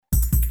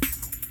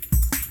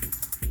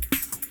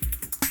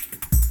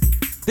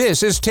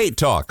This is Tate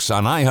Talks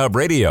on iHub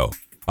Radio,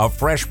 a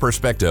fresh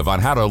perspective on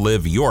how to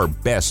live your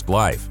best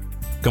life,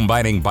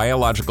 combining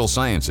biological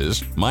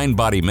sciences,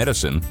 mind-body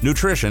medicine,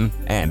 nutrition,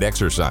 and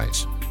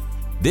exercise.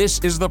 This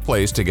is the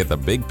place to get the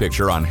big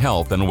picture on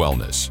health and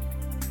wellness.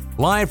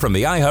 Live from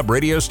the iHub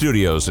Radio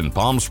studios in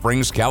Palm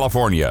Springs,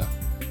 California,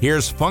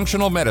 here's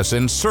functional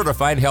medicine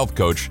certified health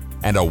coach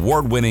and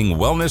award-winning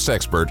wellness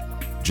expert,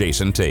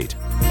 Jason Tate.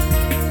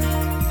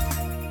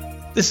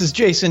 This is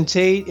Jason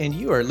Tate, and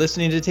you are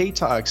listening to Tate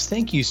Talks.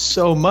 Thank you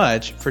so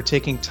much for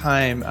taking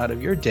time out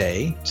of your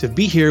day to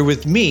be here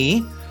with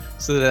me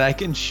so that I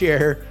can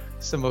share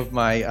some of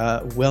my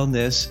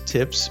wellness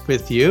tips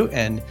with you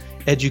and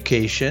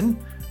education.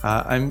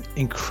 I'm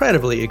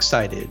incredibly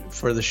excited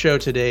for the show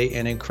today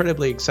and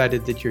incredibly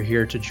excited that you're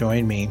here to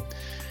join me.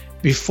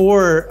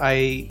 Before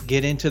I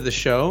get into the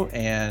show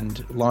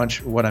and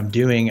launch what I'm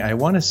doing, I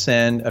want to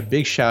send a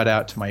big shout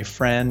out to my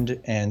friend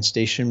and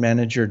station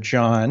manager,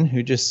 John,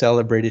 who just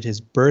celebrated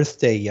his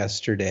birthday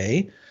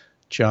yesterday.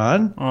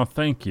 John? Oh,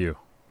 thank you.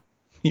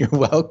 You're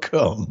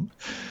welcome.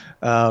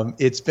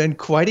 It's been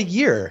quite a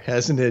year,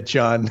 hasn't it,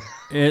 John?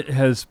 It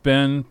has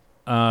been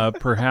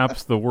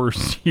perhaps the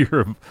worst year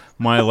of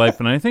my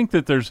life. And I think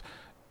that there's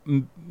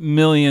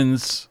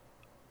millions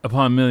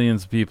upon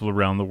millions of people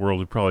around the world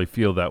who probably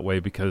feel that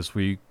way because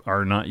we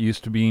are not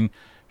used to being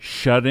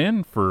shut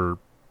in for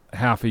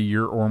half a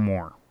year or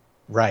more.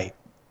 Right.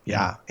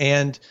 Yeah.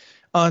 And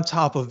on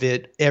top of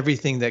it,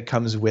 everything that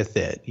comes with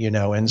it,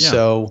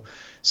 So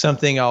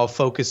something I'll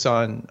focus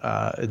on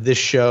this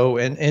show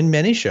and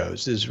many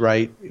shows is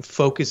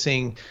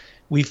focusing.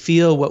 We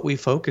feel what we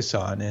focus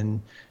on.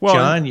 And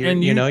John,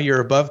 you're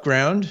above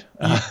ground.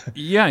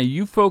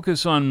 You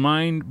focus on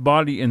mind,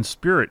 body, and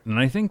spirit. And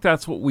I think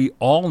that's what we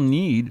all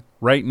need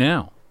right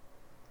now.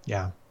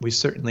 Yeah, we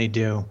certainly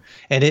do.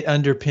 And it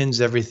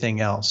underpins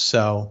everything else.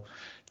 So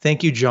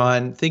thank you,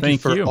 John. Thank you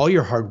for all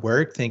your hard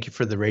work. Thank you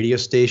for the radio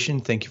station.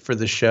 Thank you for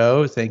the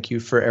show. Thank you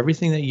for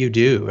everything that you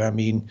do. I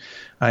mean,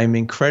 I'm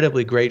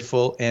incredibly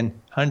grateful, and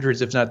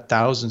hundreds, if not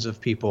thousands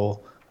of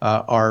people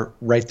are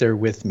right there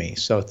with me.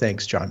 So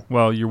thanks, John.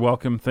 Well, you're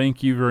welcome.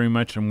 Thank you very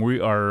much. And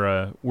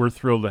we're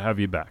thrilled to have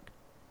you back.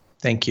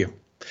 Thank you.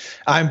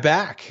 I'm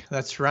back.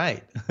 That's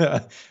right.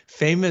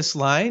 Famous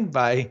line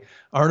by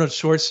Arnold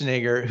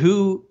Schwarzenegger,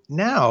 who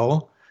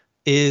now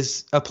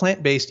is a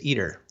plant-based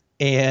eater.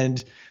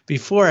 And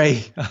before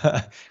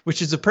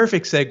which is a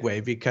perfect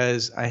segue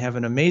because I have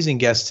an amazing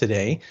guest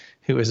today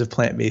who is a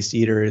plant-based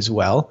eater as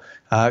well.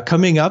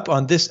 Coming up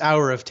on this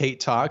hour of Tate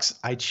Talks,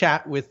 I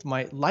chat with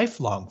my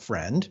lifelong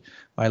friend,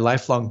 my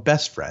lifelong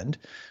best friend,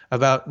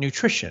 about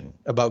nutrition,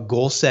 about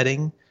goal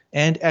setting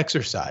and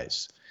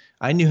exercise.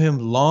 I knew him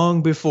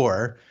long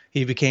before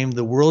he became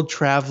the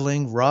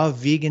world-traveling raw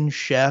vegan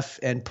chef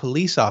and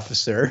police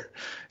officer,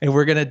 and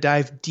we're going to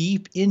dive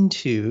deep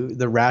into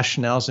the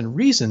rationales and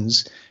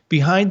reasons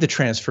behind the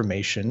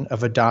transformation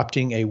of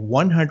adopting a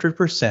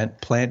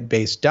 100%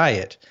 plant-based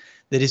diet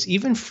that is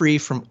even free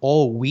from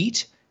all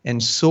wheat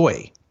and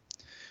soy.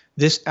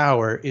 This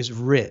hour is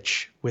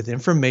rich with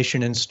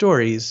information and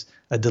stories,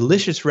 a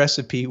delicious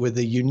recipe with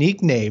a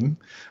unique name,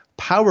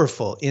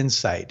 powerful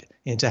insight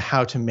into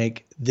how to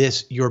make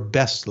this your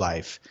best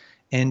life,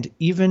 and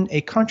even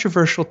a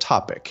controversial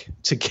topic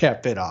to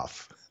cap it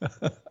off.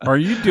 Are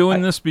you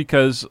doing this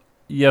because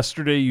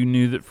yesterday you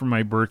knew that for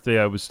my birthday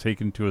I was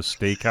taken to a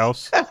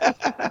steakhouse?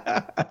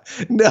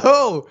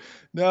 No.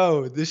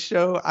 This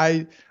show,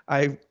 I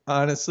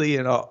honestly,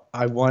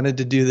 I wanted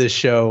to do this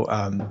show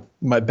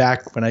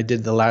back when I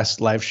did the last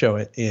live show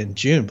in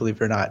June,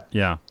 believe it or not.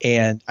 Yeah.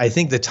 And I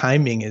think the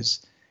timing is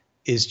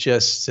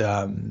just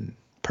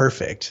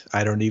perfect.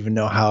 I don't even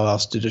know how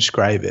else to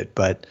describe it,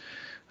 but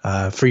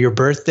for your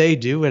birthday,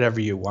 do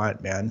whatever you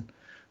want, man.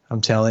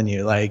 I'm telling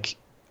you,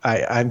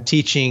 I'm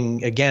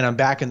teaching, again, I'm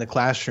back in the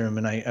classroom,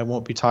 and I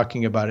won't be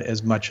talking about it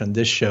as much on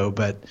this show,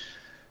 but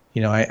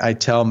I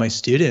tell my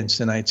students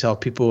and I tell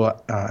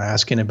people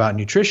asking about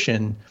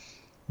nutrition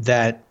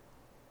that,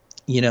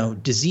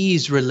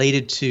 disease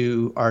related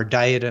to our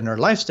diet and our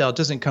lifestyle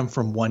doesn't come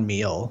from one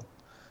meal.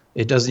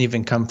 It doesn't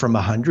even come from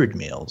 100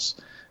 meals.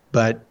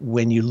 But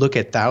when you look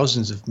at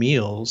thousands of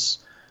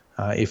meals,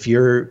 if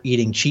you're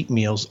eating cheat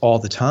meals all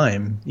the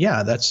time,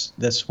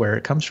 that's where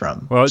it comes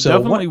from. Well, it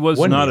definitely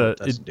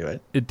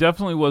it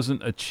definitely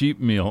wasn't a cheap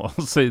meal.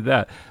 I'll say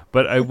that.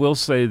 But I will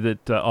say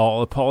that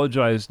I'll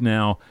apologize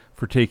now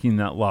for taking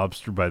that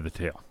lobster by the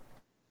tail.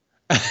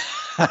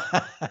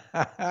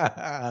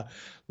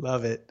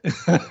 Love it.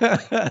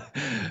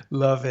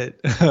 Love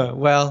it.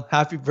 Well,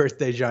 happy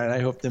birthday, John. I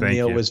hope the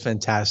meal was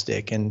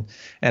fantastic. And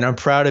I'm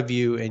proud of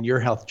you and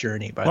your health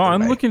journey, by the way. Well,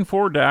 I'm looking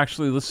forward to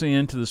actually listening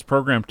into this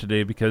program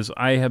today because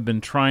I have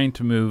been trying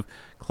to move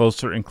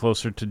closer and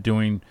closer to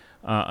doing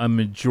a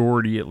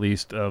majority, at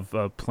least, of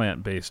a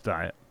plant-based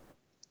diet.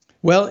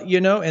 Well,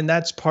 and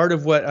that's part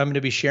of what I'm going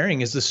to be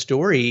sharing is the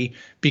story,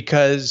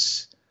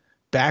 because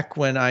back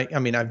when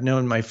I've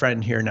known my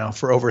friend here now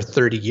for over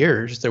 30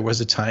 years, there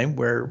was a time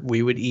where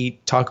we would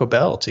eat Taco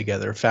Bell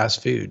together,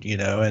 fast food,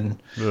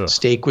 and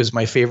steak was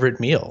my favorite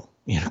meal,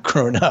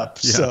 growing up.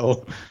 Yeah.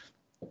 So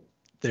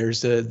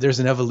there's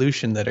an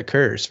evolution that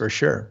occurs for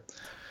sure.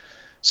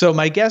 So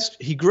my guest,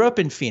 he grew up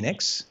in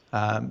Phoenix,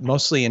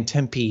 mostly in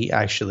Tempe,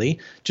 actually,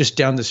 just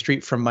down the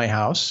street from my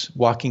house,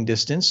 walking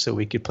distance, so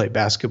we could play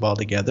basketball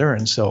together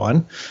and so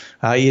on.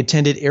 He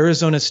attended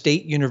Arizona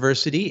State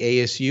University,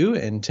 ASU,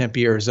 in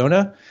Tempe,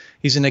 Arizona.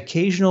 He's an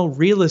occasional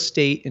real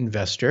estate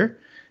investor.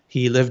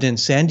 He lived in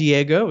San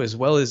Diego as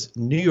well as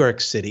New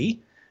York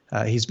City.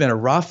 He's been a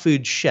raw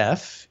food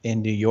chef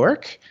in New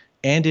York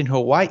and in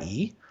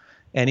Hawaii,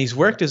 and he's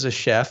worked as a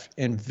chef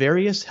in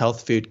various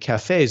health food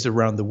cafes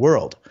around the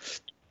world.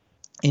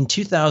 In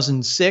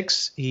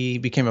 2006, he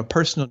became a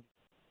personal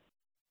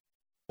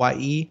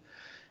Hawaii,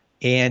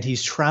 and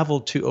he's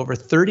traveled to over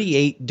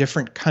 38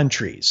 different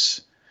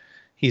countries.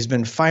 He's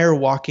been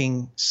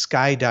firewalking,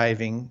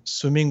 skydiving,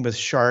 swimming with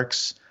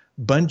sharks,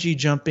 bungee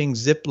jumping,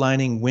 zip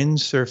lining,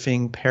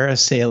 windsurfing,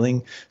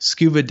 parasailing,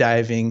 scuba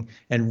diving,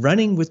 and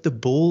running with the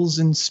bulls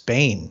in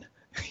Spain.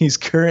 He's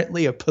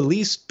currently a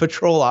police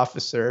patrol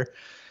officer,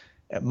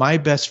 my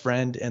best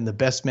friend, and the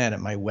best man at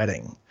my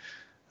wedding.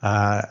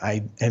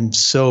 I am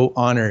so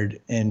honored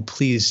and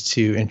pleased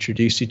to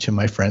introduce you to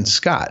my friend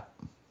Scott.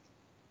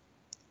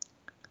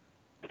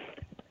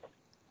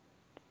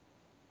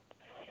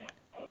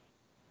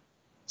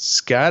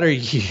 Scott, are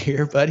you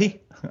here,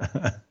 buddy?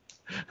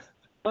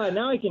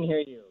 Now I can hear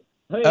you.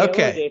 Hey,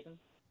 okay. Hello, Jason.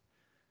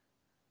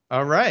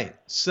 All right.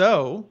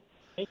 So,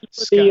 thank you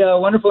for the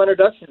wonderful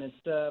introduction.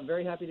 It's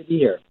very happy to be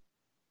here.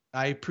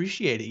 I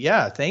appreciate it.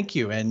 Yeah, thank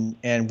you.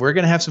 And we're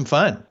going to have some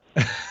fun.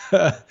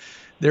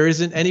 There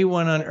isn't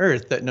anyone on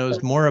earth that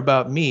knows more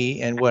about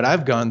me and what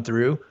I've gone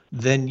through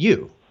than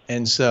you.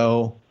 And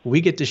so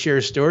we get to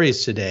share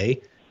stories today,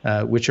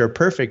 which are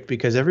perfect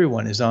because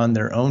everyone is on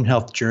their own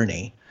health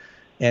journey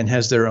and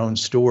has their own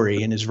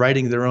story and is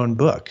writing their own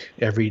book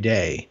every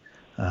day.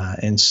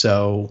 And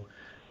so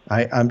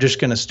I'm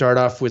just going to start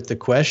off with the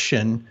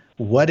question,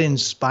 what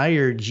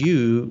inspired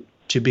you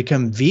to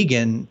become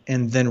vegan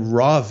and then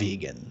raw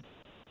vegan?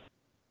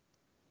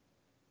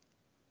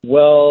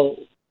 Well,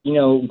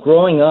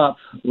 growing up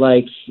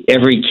like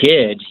every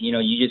kid,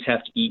 you just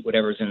have to eat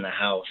whatever's in the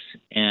house.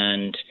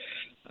 And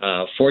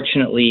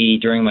fortunately,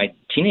 during my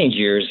teenage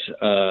years,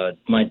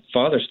 my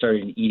father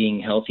started eating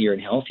healthier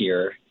and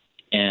healthier.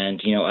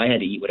 And, I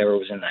had to eat whatever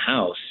was in the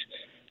house.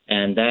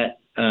 And that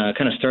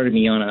kind of started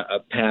me on a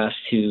path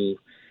to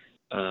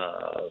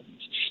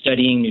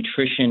studying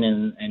nutrition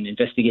and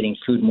investigating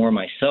food more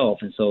myself.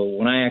 And so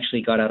when I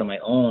actually got out on my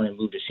own and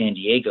moved to San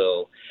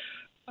Diego,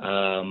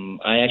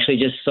 I actually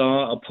just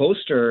saw a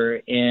poster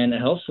in a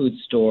health food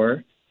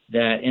store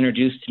that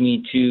introduced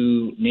me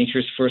to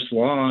Nature's First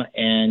Law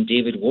and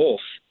David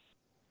Wolfe.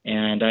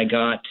 And I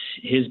got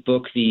his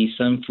book, The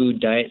Sun Food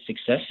Diet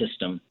Success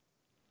System.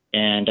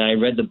 And I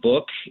read the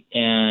book,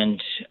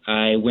 and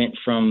I went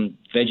from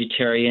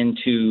vegetarian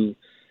to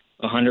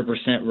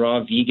 100%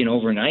 raw vegan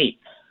overnight,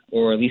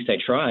 or at least I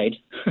tried.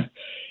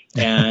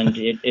 And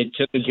it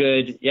took a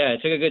good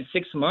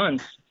 6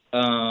 months.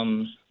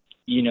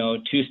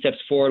 2 steps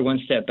forward, 1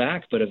 step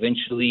back, but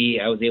eventually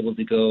I was able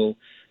to go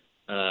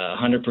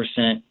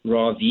 100%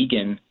 raw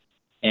vegan,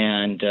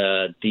 and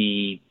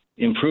the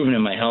improvement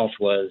in my health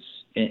was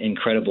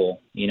incredible.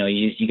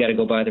 You got to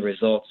go by the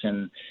results,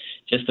 and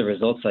just the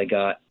results I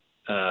got,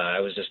 I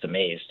was just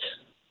amazed.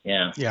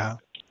 Yeah. Yeah.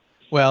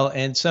 Well,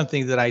 and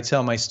something that I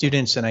tell my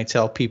students and I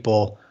tell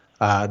people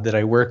that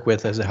I work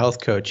with as a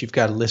health coach, you've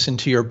got to listen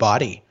to your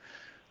body.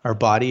 Our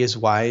body is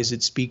wise.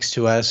 It speaks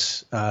to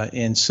us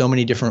in so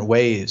many different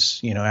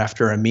ways.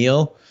 After a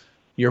meal,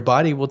 your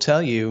body will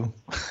tell you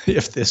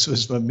if this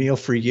was a meal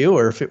for you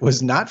or if it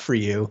was not for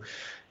you.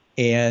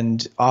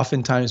 And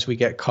oftentimes we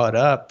get caught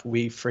up.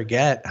 We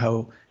forget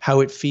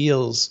how it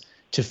feels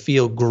to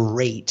feel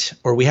great,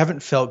 or we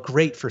haven't felt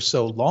great for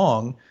so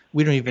long.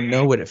 We don't even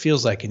know what it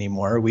feels like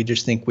anymore. We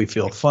just think we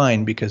feel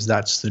fine because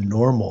that's the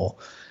normal.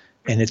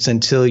 And it's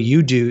until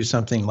you do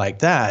something like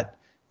that,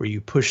 where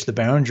you push the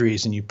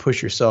boundaries and you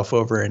push yourself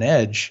over an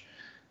edge,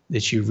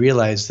 that you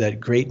realize that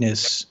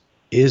greatness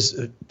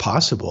is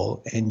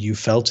possible, and you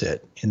felt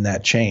it in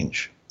that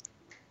change.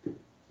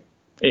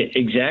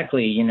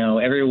 Exactly.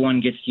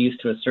 Everyone gets used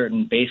to a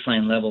certain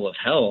baseline level of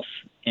health,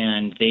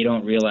 and they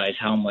don't realize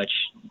how much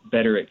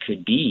better it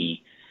could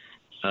be.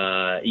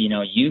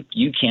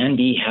 You can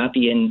be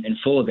happy and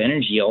full of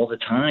energy all the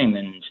time,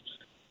 and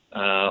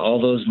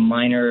all those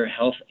minor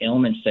health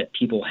ailments that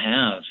people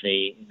have,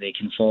 they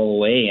can fall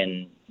away,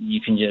 and you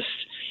can just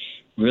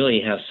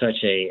really have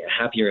such a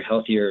happier,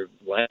 healthier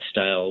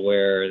lifestyle,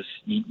 whereas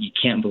you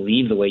can't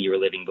believe the way you were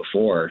living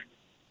before.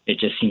 It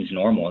just seems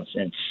normal.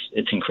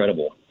 It's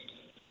incredible.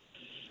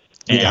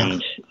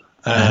 And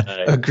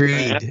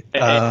agreed.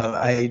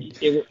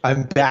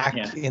 I'm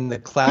back in the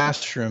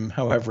classroom.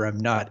 However, I'm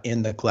not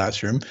in the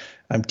classroom.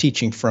 I'm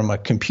teaching from a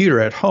computer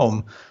at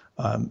home,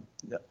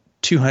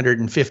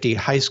 250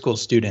 high school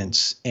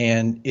students,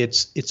 and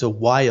it's a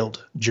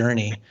wild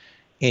journey.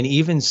 And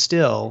even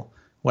still,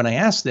 when I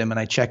ask them and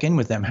I check in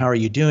with them, how are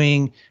you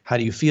doing? How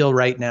do you feel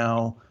right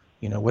now?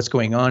 What's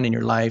going on in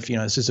your life?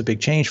 This is a big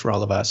change for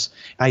all of us.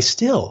 I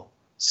still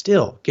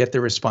get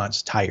the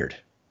response, tired.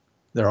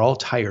 They're all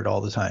tired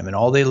all the time, and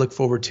all they look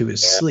forward to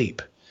is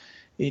sleep.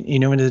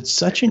 And it's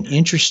such an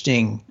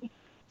interesting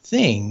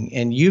thing.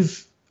 And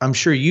I'm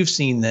sure you've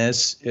seen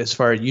this as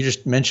far as you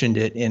just mentioned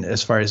it in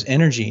as far as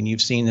energy, and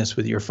you've seen this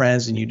with your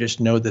friends, and you just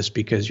know this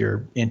because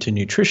you're into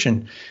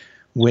nutrition.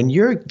 When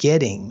you're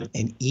getting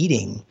and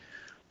eating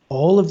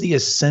all of the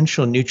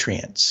essential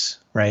nutrients,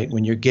 right?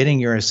 When you're getting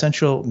your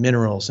essential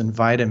minerals and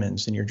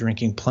vitamins, and you're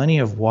drinking plenty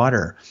of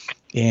water,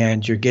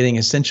 and you're getting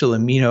essential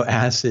amino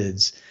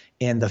acids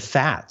and the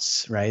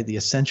fats, right? The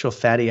essential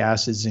fatty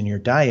acids in your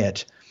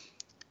diet,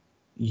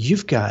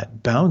 you've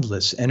got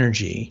boundless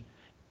energy,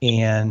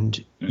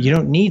 and you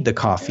don't need the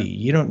coffee.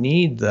 You don't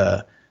need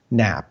the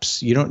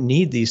naps. You don't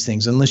need these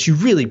things unless you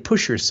really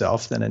push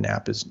yourself. Then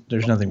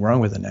there's nothing wrong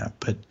with a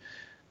nap.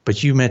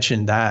 But you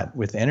mentioned that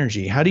with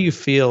energy. How do you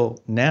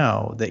feel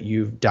now that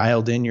you've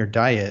dialed in your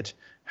diet?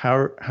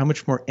 How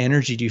much more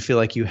energy do you feel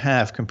like you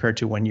have compared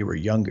to when you were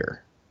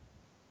younger?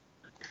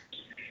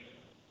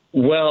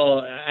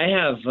 Well, I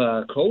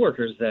have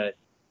coworkers that,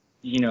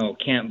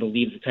 can't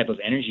believe the type of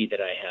energy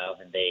that I have,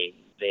 and they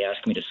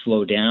ask me to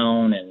slow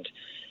down, and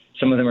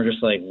some of them are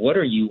just like, "What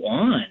are you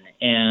on?"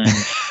 And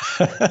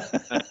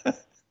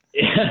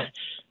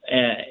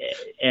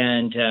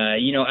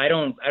I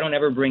don't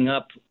ever bring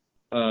up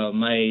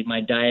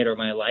my diet or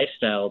my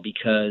lifestyle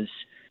because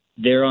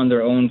they're on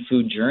their own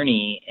food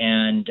journey,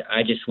 and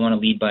I just want to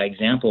lead by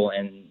example.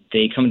 And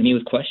they come to me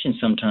with questions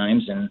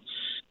sometimes, and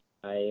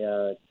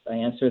I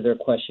answer their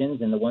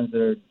questions, and the ones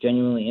that are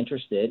genuinely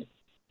interested,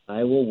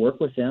 I will work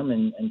with them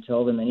and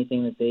tell them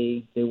anything that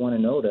they want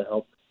to know to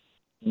help,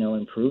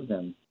 improve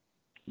them,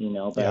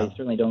 but I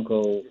certainly don't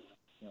go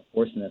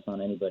forcing this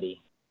on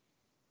anybody.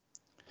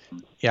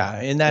 Yeah.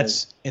 And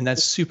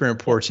that's super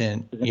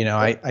important.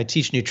 I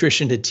teach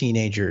nutrition to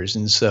teenagers.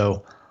 And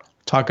so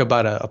talk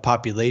about a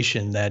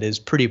population that is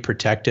pretty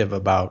protective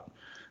about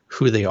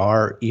who they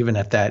are, even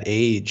at that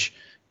age.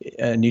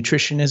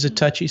 Nutrition is a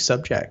touchy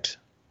subject.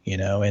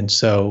 And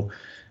so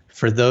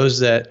for those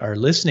that are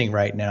listening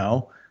right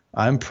now,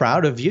 I'm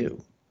proud of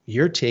you.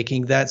 You're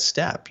taking that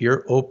step.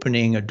 You're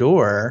opening a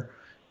door,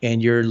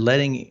 and you're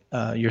letting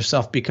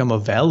yourself become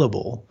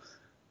available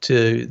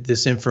to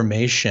this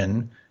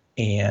information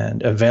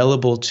and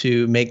available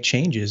to make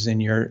changes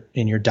in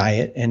your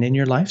diet and in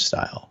your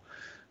lifestyle,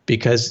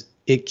 because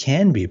it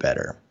can be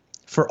better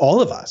for all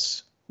of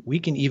us. We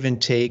can even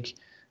take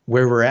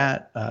where we're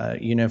at,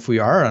 if we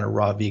are on a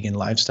raw vegan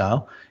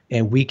lifestyle,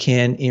 and we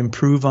can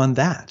improve on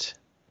that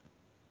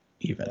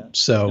even.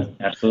 So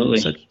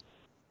absolutely.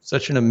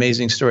 Such an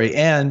amazing story.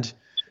 And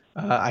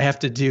I have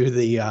to do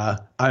the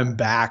I'm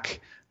back,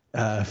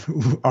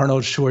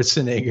 Arnold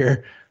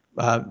Schwarzenegger.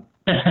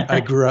 I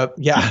grew up,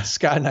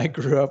 Scott and I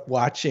grew up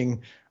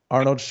watching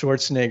Arnold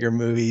Schwarzenegger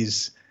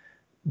movies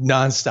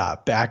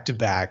nonstop, back to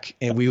back.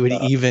 And we would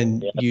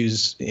even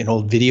use an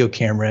old video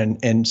camera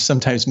and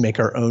sometimes make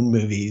our own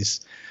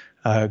movies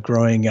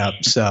growing up.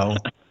 So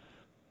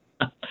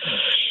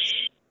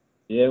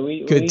yeah,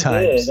 we good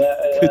times.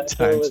 Good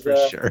times for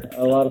sure.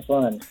 A lot of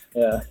fun.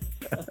 Yeah.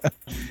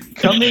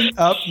 Coming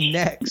up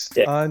next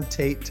on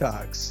Tate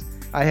Talks,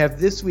 I have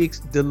this week's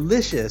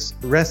delicious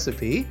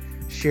recipe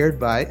shared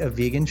by a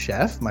vegan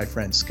chef, my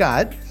friend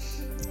Scott.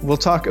 We'll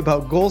talk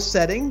about goal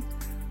setting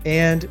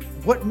and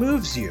what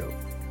moves you.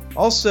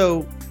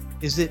 Also,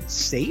 is it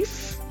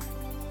safe?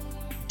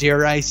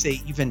 Dare I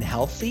say even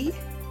healthy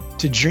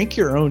to drink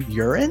your own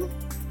urine?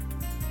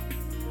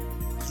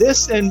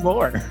 This and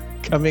more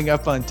coming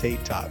up on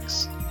Tate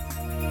Talks.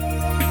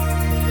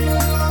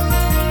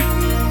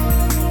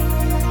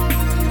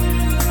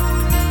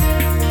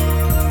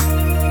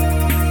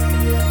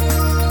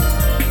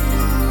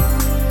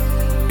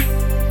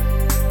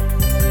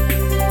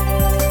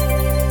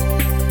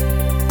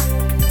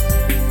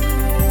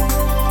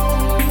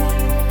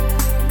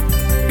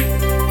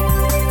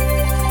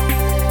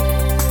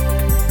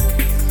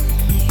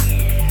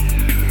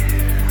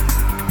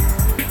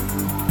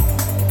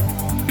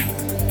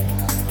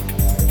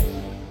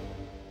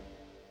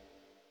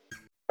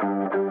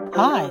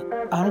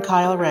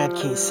 Kyle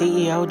Radke,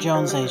 CEO,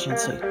 Jones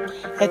Agency.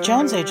 At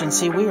Jones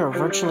Agency, we are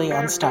virtually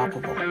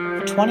unstoppable,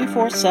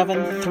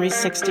 24/7,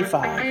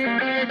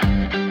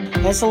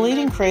 365. As the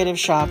leading creative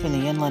shop in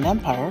the Inland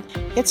Empire,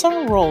 it's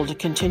our role to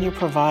continue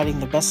providing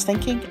the best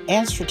thinking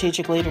and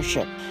strategic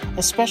leadership,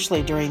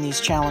 especially during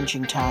these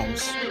challenging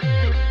times.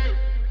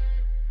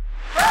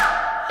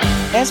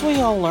 As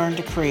we all learn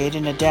to create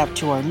and adapt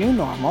to our new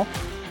normal,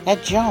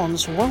 at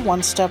Jones, we're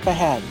one step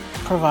ahead,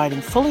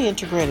 providing fully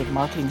integrated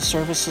marketing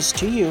services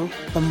to you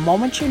the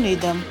moment you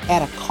need them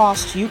at a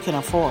cost you can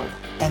afford.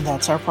 And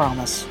that's our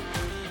promise.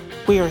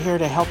 We are here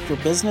to help your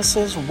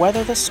businesses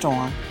weather the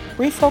storm,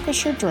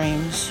 refocus your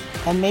dreams,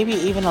 and maybe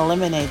even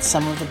eliminate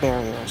some of the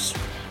barriers.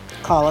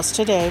 Call us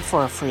today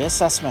for a free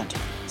assessment.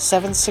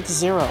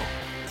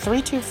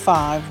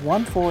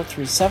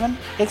 760-325-1437,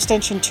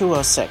 extension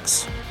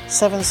 206.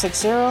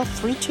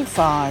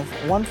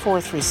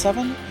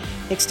 760-325-1437,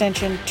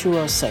 extension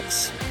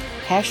 206.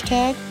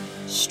 Hashtag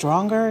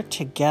Stronger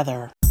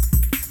Together.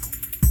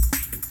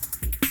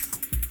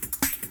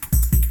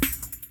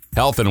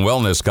 Health and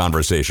wellness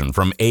conversation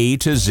from A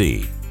to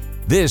Z.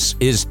 This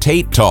is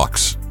Tate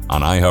Talks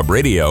on iHub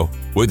Radio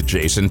with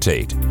Jason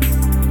Tate.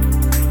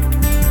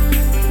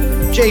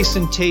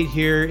 Jason Tate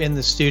here in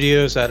the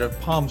studios out of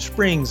Palm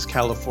Springs,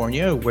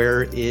 California,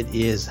 where it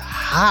is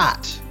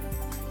hot.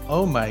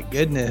 Oh my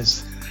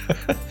goodness.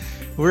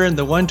 We're in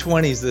the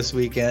 120s this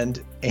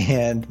weekend,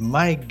 and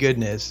my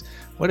goodness,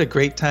 what a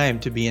great time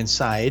to be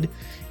inside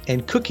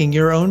and cooking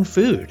your own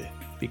food.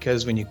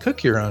 Because when you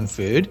cook your own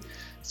food,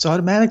 it's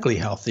automatically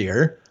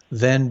healthier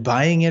than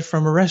buying it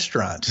from a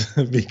restaurant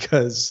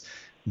because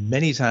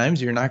many times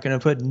you're not going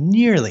to put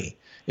nearly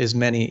as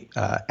many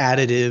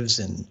additives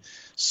and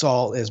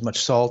as much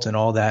salt and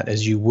all that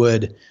as you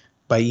would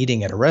by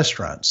eating at a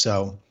restaurant.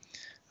 So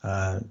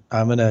I'm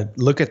going to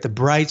look at the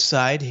bright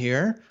side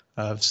here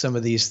of some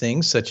of these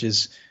things, such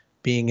as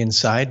being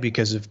inside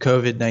because of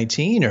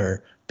COVID-19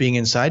 or being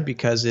inside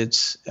because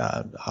it's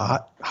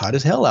hot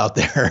as hell out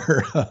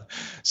there.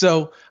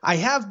 So I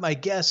have my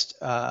guest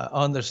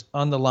on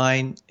the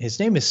line. His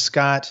name is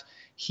Scott.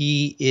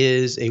 He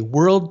is a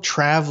world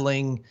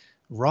traveling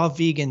raw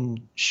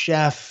vegan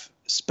chef,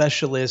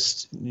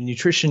 specialist,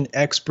 nutrition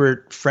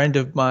expert, friend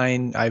of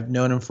mine. I've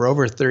known him for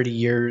over 30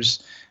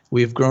 years.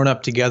 We've grown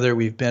up together.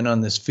 We've been on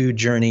this food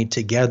journey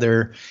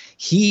together.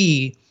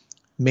 He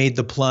made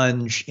the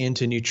plunge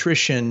into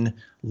nutrition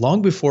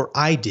long before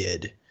I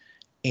did.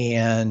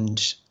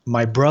 And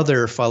my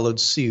brother followed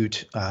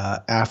suit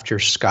after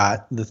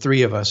Scott. The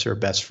three of us are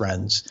best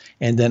friends.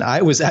 And then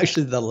I was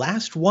actually the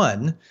last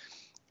one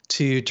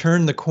to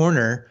turn the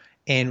corner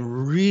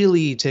and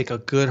really take a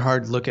good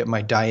hard look at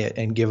my diet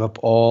and give up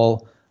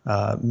all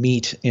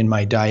meat in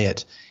my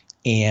diet,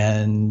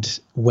 and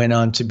went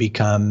on to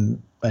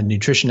become a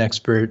nutrition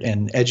expert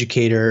and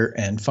educator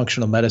and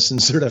functional medicine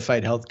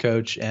certified health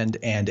coach and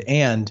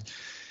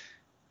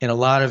a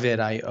lot of it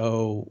I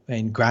owe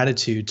in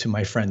gratitude to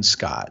my friend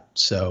Scott.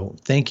 So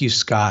thank you,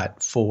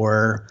 Scott,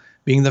 for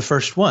being the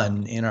first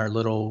one in our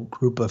little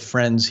group of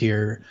friends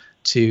here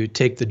to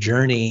take the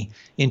journey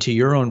into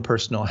your own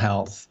personal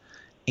health.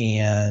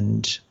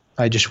 And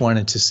I just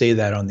wanted to say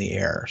that on the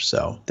air.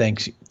 So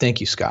thank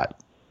you, Scott.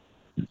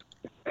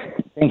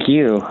 Thank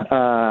you.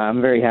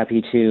 I'm very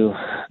happy to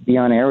be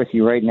on air with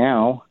you right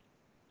now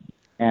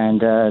and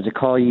to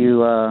call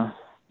you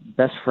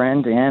best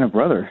friend and a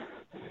brother.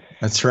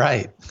 That's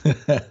right.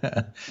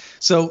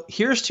 So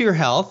here's to your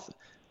health,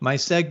 my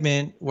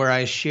segment where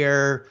I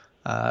share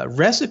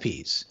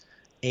recipes.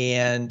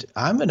 And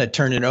I'm going to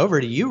turn it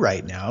over to you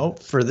right now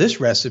for this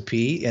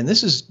recipe. And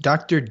this is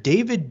Dr.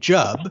 David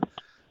Jubb.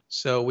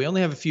 So we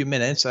only have a few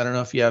minutes. I don't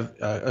know if you have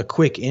a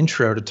quick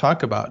intro to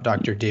talk about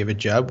Dr. David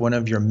Jubb, one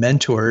of your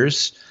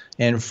mentors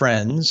and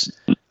friends.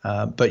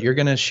 But you're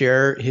going to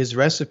share his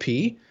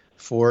recipe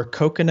for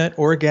coconut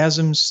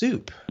orgasm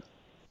soup.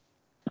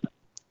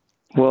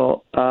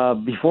 Well,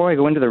 before I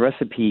go into the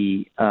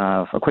recipe,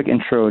 a quick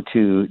intro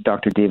to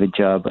Dr. David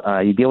Jubb.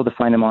 You'll be able to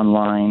find him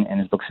online, and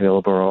his book's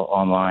available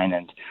online.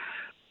 And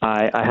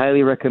I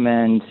highly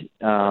recommend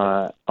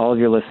all of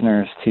your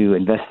listeners to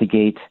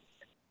investigate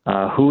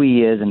who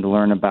he is and to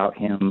learn about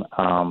him.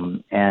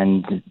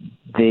 And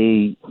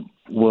they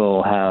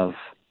will have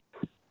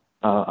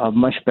a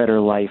much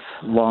better life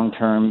long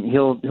term.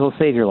 He'll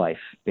save your life,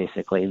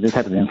 basically, the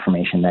type of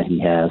information that he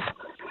has.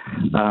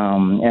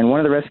 And one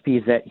of the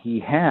recipes that he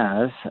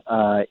has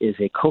is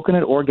a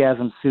coconut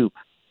orgasm soup,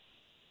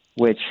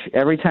 which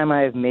every time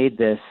I have made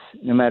this,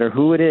 no matter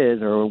who it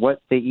is or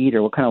what they eat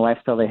or what kind of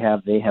lifestyle they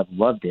have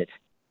loved it.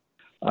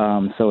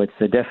 So it's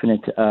a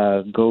definite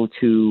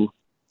go-to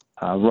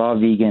raw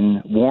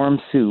vegan warm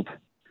soup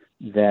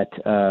that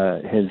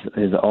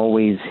has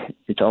always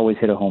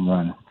hit a home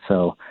run.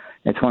 So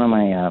it's one of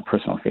my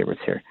personal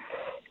favorites here.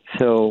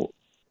 So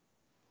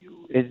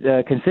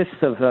it consists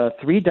of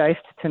 3 diced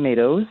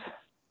tomatoes,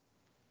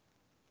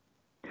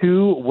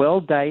 2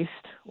 well-diced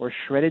or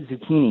shredded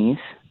zucchinis,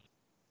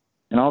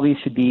 and all these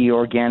should be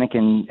organic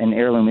and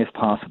heirloom if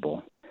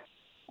possible,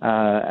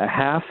 a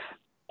half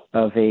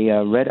of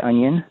a red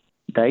onion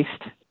diced,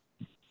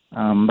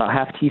 about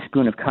half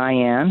teaspoon of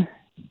cayenne,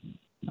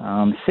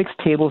 6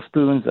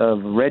 tablespoons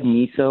of red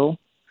miso.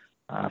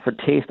 For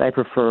taste, I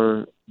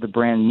prefer the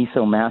brand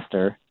Miso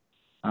Master,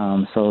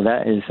 so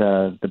that is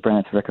the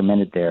brand that's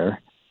recommended there.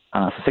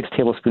 So 6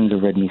 tablespoons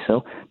of red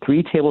miso,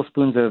 3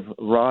 tablespoons of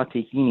raw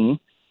tahini,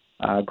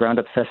 ground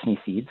up sesame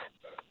seeds,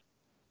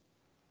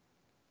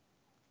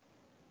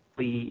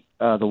 the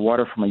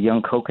water from a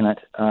young coconut.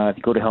 If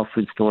you go to health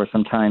food stores,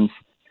 sometimes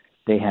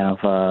they have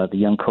the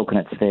young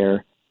coconuts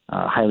there.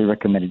 Highly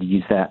recommended to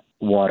use that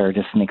water.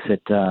 Just makes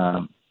it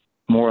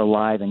more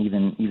alive and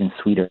even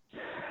sweeter.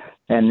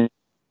 And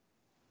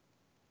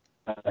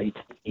you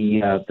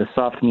take the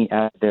soft meat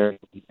out there,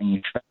 and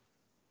you try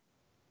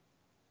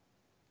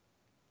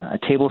a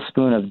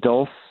tablespoon of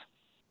dulse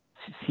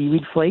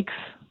seaweed flakes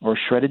or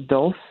shredded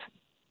dulse,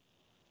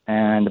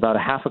 and about a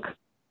half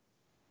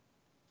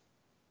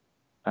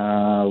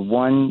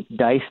one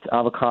diced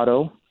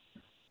avocado,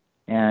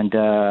 and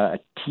a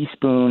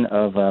teaspoon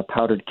of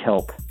powdered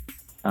kelp.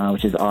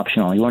 which is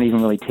optional. You won't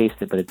even really taste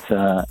it, but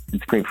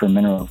it's great for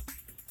minerals.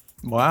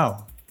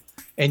 Wow.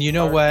 And you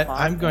know what?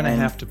 I'm going to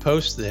have to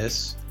post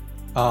this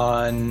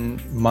on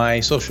my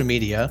social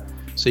media.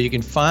 So you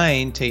can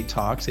find Tate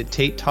Talks at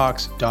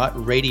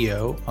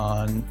tatetalks.radio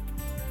on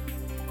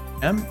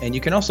and you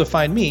can also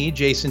find me,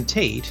 Jason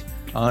Tate,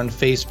 on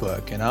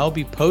Facebook. And I'll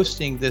be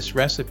posting this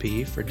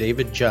recipe for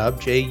David Jubb,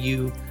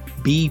 Jubb,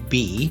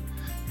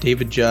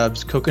 David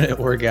Jubb's Coconut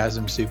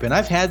Orgasm Soup. And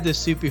I've had this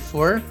soup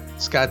before.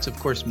 Scott's, of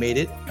course, made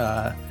it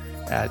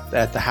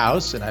at the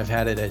house, and I've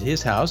had it at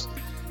his house.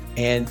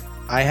 And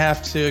I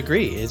have to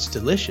agree, it's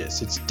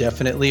delicious. It's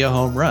definitely a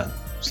home run.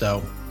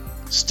 So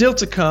still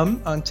to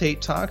come on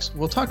Tate Talks,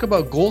 we'll talk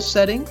about goal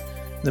setting.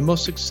 The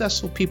most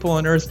successful people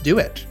on earth do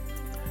it.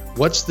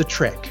 What's the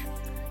trick?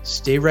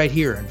 Stay right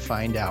here and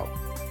find out.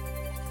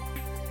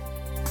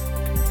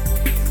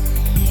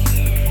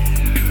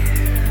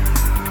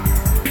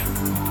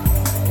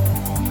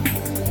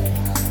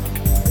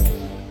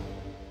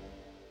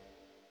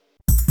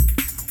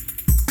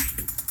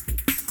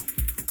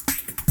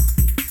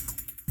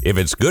 If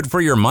it's good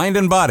for your mind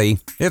and body,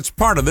 it's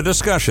part of the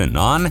discussion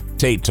on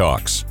Tate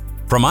Talks.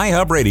 From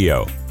iHub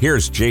Radio,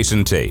 here's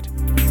Jason Tate.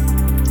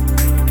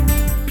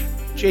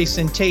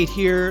 Jason Tate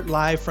here,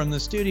 live from the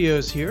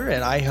studios here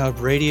at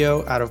iHub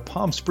Radio out of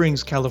Palm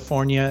Springs,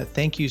 California.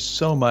 Thank you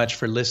so much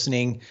for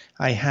listening.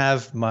 I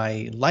have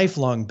my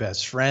lifelong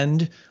best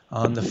friend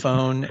on the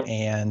phone,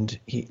 and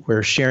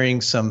we're sharing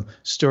some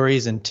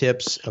stories and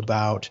tips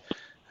about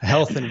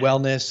health and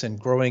wellness and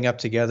growing up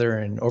together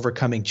and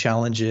overcoming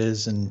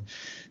challenges. And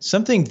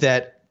something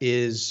that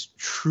is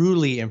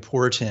truly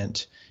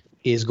important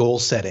is goal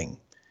setting,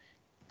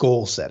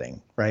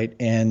 right?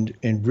 And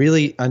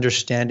really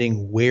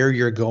understanding where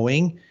you're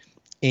going.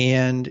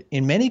 And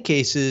in many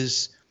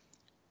cases,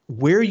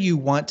 where you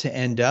want to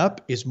end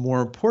up is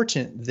more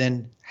important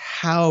than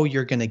how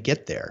you're going to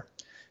get there.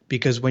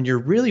 Because when you're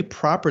really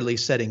properly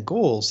setting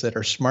goals that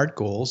are smart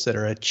goals, that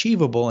are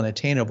achievable and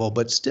attainable,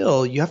 but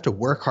still you have to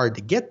work hard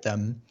to get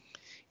them,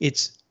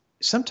 it's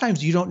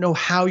sometimes you don't know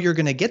how you're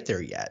going to get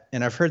there yet.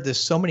 And I've heard this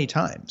so many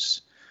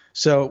times.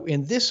 So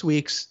in this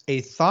week's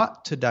A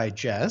Thought to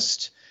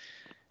Digest,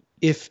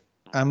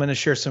 I'm going to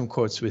share some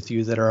quotes with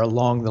you that are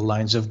along the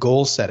lines of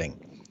goal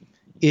setting.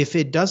 If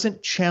it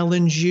doesn't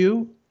challenge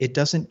you, it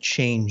doesn't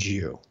change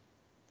you.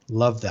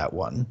 Love that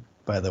one,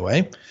 by the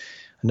way.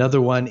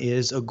 Another one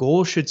is, a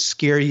goal should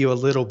scare you a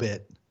little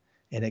bit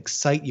and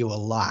excite you a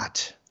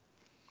lot.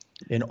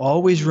 And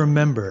always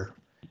remember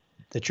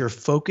that your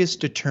focus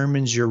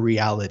determines your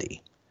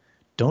reality.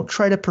 Don't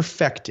try to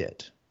perfect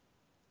it.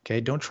 Okay?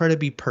 Don't try to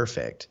be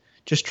perfect.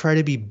 Just try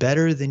to be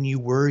better than you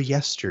were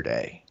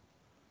yesterday.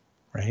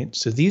 Right?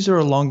 So these are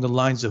along the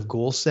lines of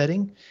goal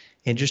setting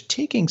and just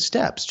taking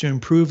steps to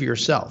improve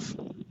yourself.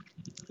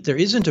 There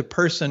isn't a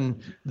person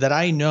that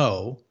I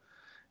know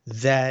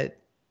that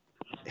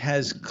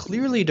has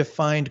clearly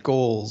defined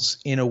goals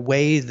in a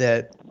way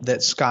that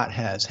Scott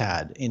has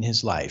had in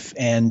his life.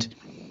 And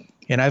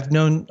I've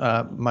known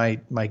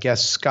my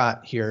guest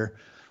Scott here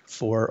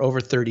for over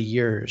 30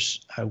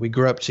 years. We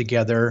grew up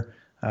together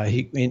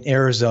in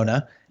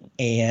Arizona,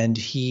 and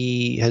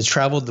he has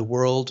traveled the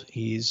world.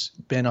 He's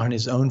been on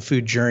his own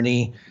food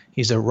journey.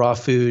 He's a raw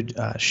food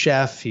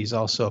chef. He's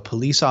also a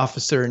police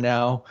officer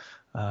now.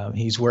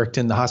 He's worked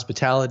in the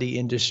hospitality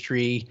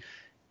industry,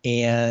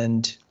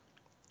 and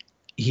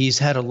he's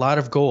had a lot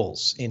of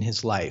goals in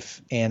his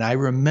life. And I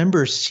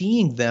remember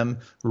seeing them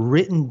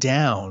written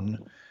down.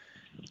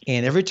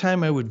 And every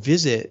time I would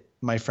visit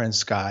my friend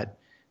Scott,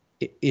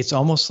 it's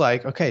almost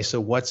like, okay, so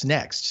what's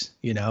next?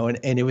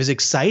 And it was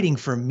exciting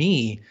for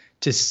me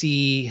to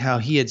see how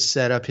he had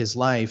set up his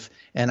life.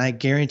 And I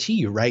guarantee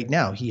you right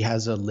now, he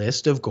has a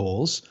list of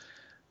goals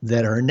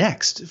that are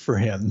next for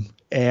him.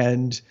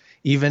 And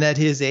even at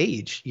his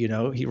age,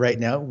 he right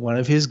now, one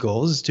of his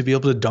goals is to be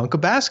able to dunk a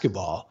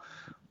basketball.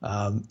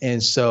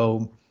 And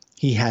so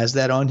he has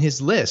that on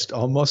his list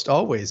almost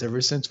always, ever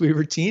since we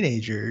were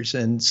teenagers.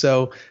 And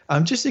so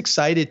I'm just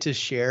excited to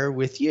share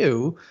with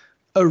you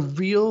a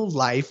real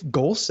life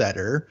goal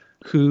setter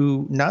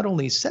who not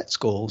only sets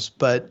goals,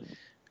 but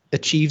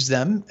achieves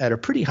them at a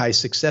pretty high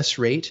success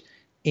rate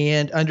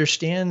and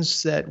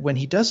understands that when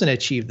he doesn't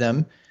achieve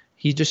them,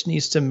 he just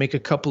needs to make a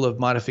couple of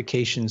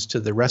modifications to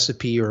the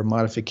recipe or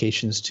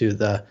modifications to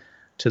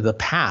the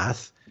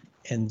path,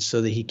 and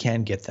so that he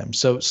can get them.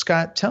 So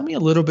Scott, tell me a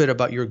little bit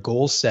about your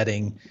goal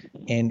setting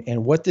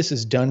and what this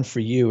has done for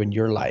you in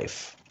your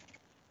life.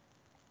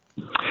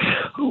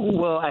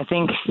 Well, I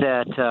think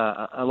that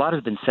a lot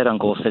has been said on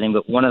goal setting,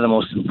 but one of the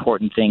most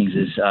important things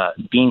is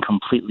being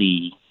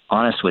completely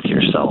honest with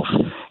yourself.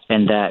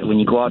 And that when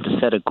you go out to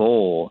set a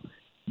goal,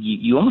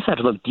 you almost have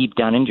to look deep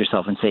down into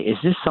yourself and say, is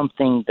this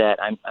something that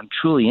I'm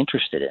truly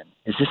interested in?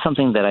 Is this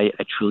something that I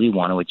truly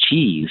want to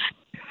achieve?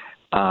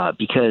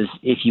 Because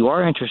if you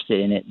are interested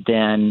in it,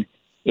 then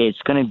it's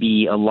going to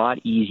be a lot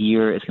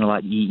easier. It's going to be a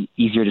lot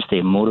easier to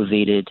stay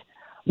motivated.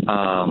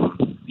 I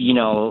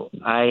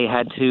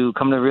had to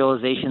come to the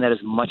realization that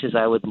as much as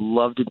I would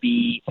love to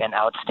be an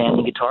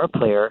outstanding guitar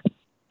player,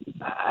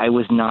 I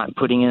was not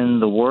putting in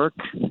the work.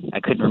 I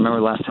couldn't remember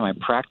the last time I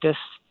practiced,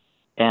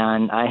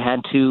 and I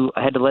had to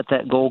let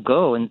that goal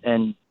go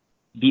and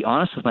be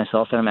honest with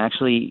myself that I'm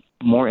actually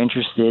more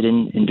interested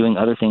in doing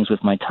other things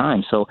with my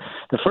time. So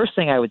the first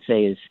thing I would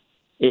say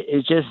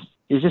is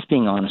just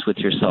being honest with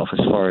yourself as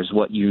far as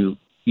what you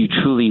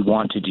truly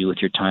want to do with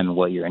your time and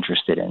what you're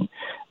interested in.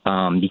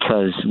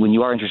 Because when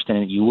you are interested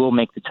in it, you will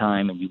make the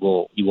time and you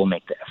will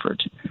make the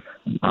effort.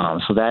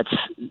 So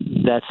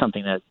that's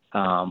something that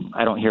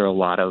I don't hear a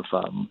lot of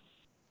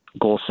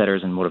goal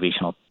setters and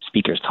motivational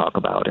speakers talk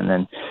about. And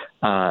then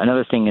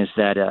another thing is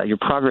that your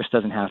progress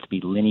doesn't have to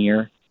be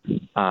linear.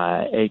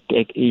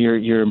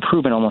 Your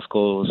improvement almost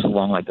goes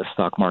along like the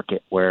stock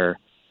market, where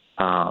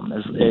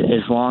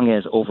as long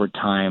as over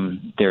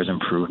time there's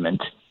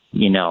improvement,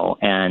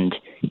 and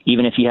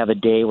even if you have a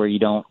day where you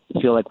don't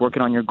feel like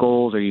working on your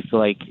goals, or you feel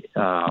like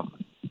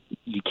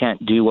you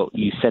can't do what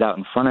you set out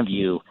in front of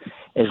you,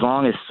 as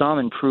long as some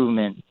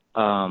improvement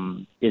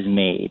is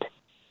made,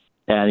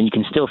 and you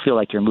can still feel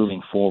like you're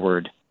moving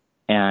forward,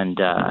 and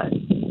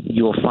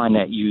you will find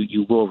that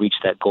you will reach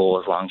that goal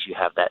as long as you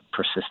have that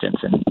persistence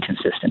and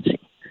consistency.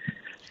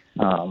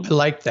 I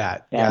like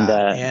that.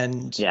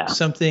 And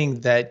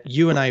something that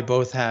you and I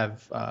both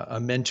have a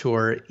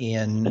mentor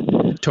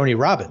in Tony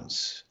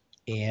Robbins,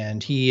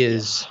 and he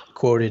is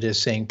quoted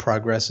as saying,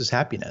 "Progress is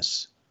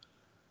happiness."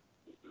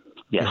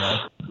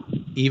 Yes.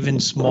 Even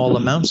small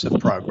amounts of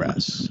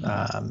progress.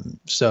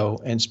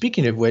 And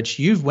speaking of which,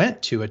 you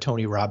went to a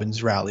Tony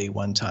Robbins rally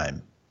one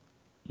time.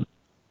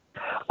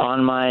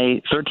 On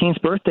my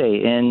 13th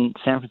birthday in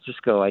San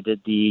Francisco, I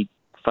did the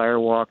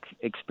Firewalk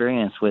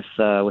experience with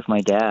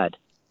my dad,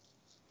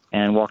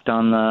 and walked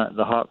on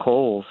the hot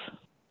coals,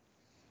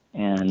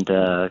 and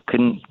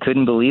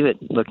couldn't believe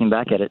it looking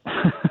back at it.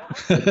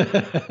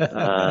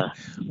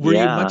 Were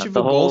you much of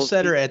a goal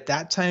setter at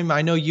that time?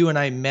 I know you and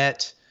I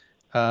met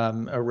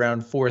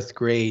around fourth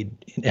grade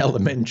in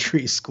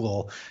elementary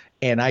school,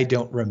 and I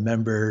don't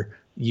remember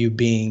you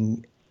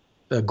being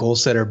a goal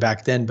setter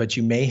back then, but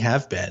you may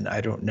have been.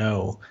 I don't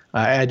know.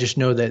 I just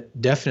know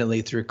that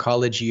definitely through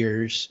college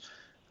years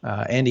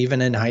and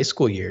even in high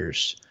school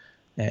years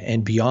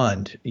and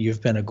beyond,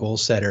 you've been a goal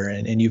setter,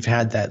 and you've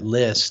had that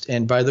list.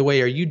 And by the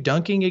way, are you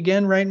dunking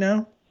again right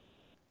now?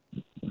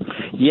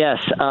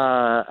 Yes.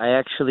 I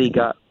actually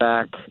got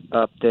back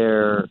up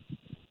there,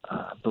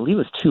 I believe it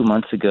was 2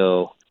 months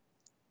ago.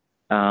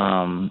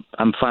 I'm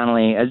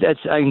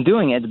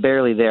doing it. It's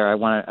barely there. I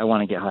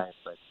want to get higher,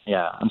 but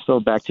yeah, I'm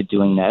still back to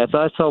doing that.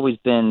 That's always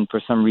been,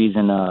 for some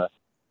reason, a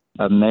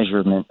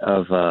measurement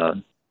of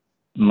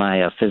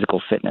my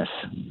physical fitness.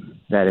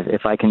 That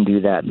if I can do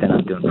that, then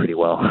I'm doing pretty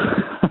well.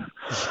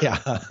 Yeah.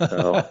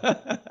 So,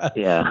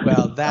 yeah.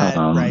 Well, that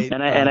right.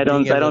 And I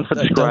don't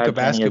subscribe dunk a to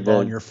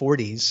basketball in your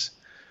 40s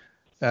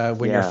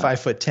when you're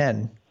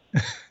 5'10"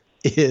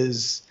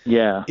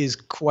 is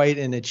quite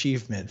an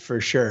achievement for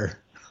sure.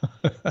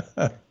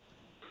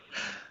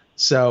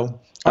 So,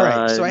 all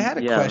right. So I had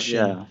a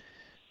question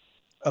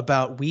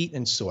about wheat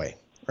and soy,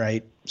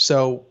 right?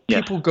 So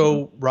people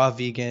go raw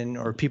vegan,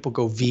 or people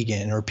go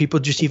vegan, or people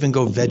just even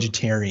go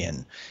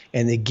vegetarian,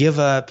 and they give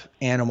up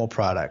animal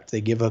product.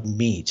 They give up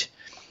meat.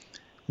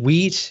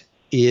 Wheat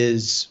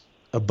is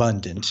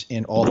abundant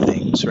in all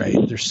things, right?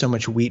 There's so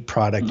much wheat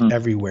product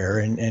everywhere,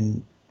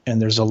 and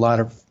there's a lot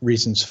of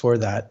reasons for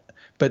that.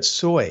 But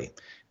soy,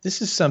 this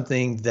is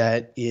something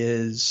that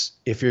is,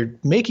 if you're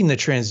making the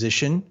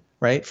transition,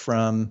 right,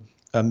 from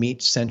a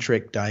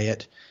meat-centric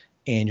diet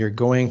and you're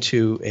going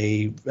to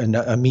a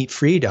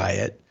meat-free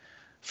diet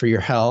for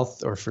your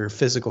health or for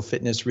physical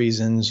fitness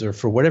reasons or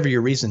for whatever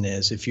your reason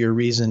is, if your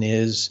reason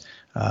is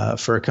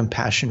for a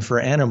compassion for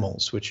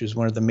animals, which is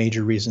one of the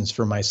major reasons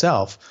for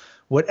myself,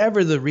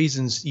 whatever the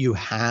reasons you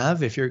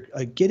have, if you're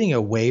getting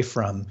away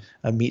from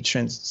a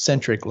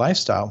meat-centric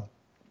lifestyle,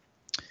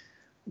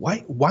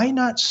 why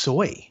not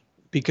soy?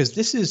 Because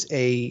this is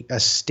a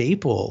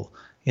staple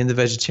in the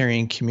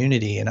vegetarian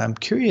community, and I'm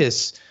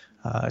curious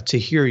to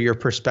hear your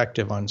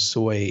perspective on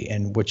soy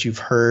and what you've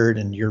heard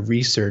and your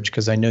research,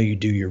 because I know you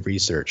do your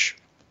research.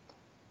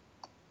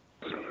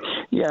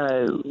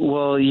 Yeah,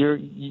 well,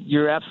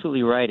 you're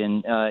absolutely right.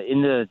 And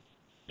in the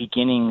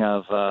beginning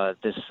of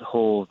this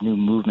whole new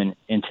movement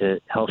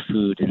into health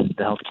food and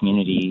the health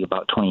community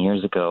about 20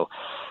 years ago,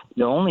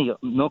 the only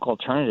milk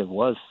alternative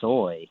was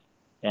soy.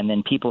 And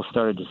then people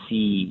started to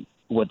see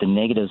what the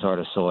negatives are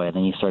to soy, and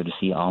then you started to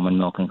see almond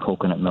milk and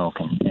coconut milk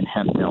and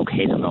hemp milk,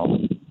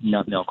 hazelnut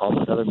nut milk, all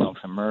those other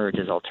milks emerge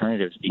as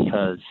alternatives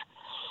because,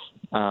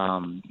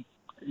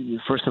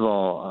 first of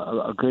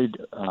all, a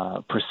good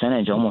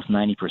percentage, almost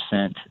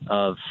 90%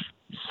 of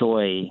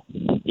soy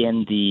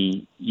in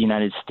the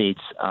United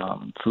States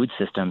food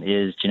system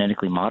is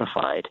genetically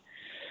modified.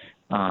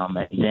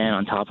 And then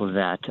on top of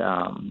that,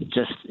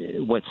 just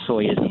what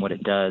soy is and what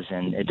it does,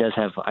 and it does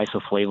have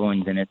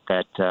isoflavones in it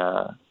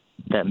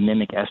that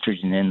mimic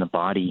estrogen in the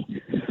body.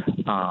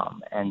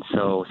 And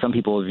so some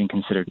people have even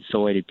considered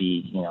soy to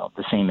be,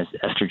 the same as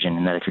estrogen,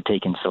 and that if you're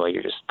taking soy,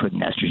 you're just putting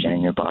estrogen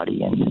in your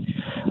body. And,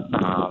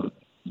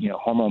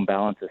 hormone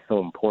balance is so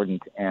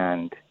important.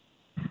 And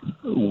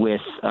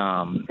with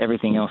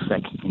everything else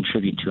that can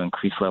contribute to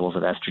increased levels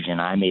of estrogen,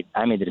 I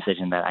made the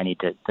decision that I need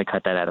to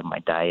cut that out of my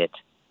diet,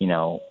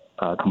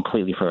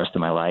 completely for the rest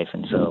of my life.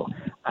 And so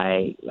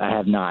I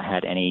have not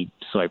had any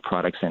soy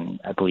products in,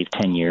 I believe,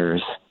 10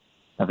 years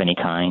of any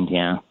kind.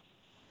 Yeah.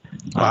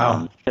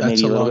 Wow.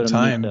 That's a long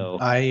time.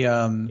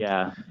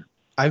 Yeah.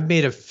 I've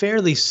made a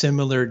fairly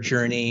similar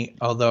journey,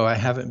 although I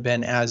haven't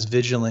been as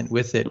vigilant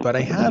with it, but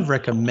I have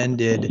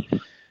recommended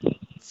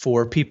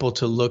for people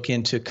to look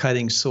into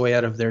cutting soy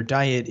out of their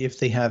diet if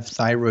they have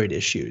thyroid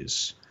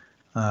issues,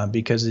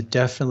 because it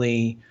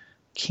definitely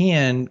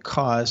can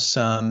cause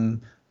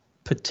some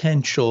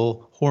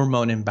potential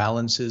hormone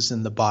imbalances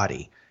in the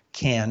body.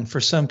 Can for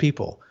some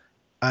people.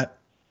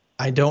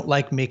 I don't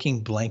like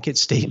making blanket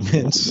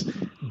statements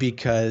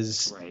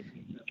because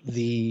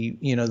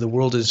the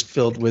world is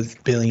filled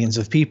with billions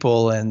of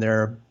people, and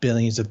there are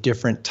billions of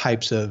different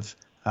types of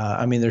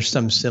there's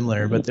some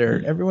similar, but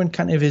everyone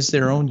kind of is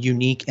their own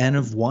unique N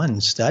of one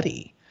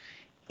study.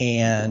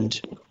 And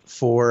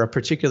for a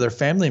particular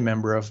family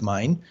member of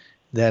mine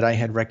that I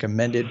had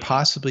recommended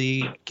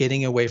possibly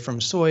getting away from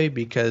soy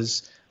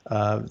because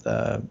of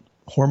the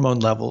hormone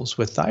levels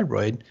with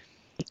thyroid,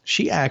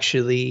 she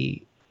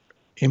actually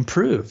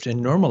improved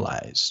and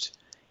normalized,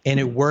 and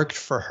it worked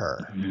for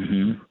her.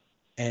 Mm-hmm.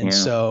 And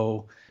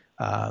so,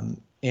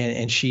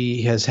 and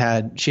she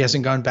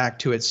hasn't gone back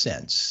to it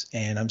since.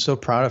 And I'm so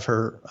proud of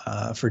her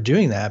for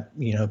doing that.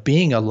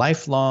 Being a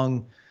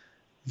lifelong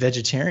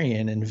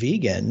vegetarian and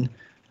vegan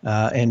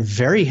and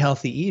very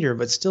healthy eater,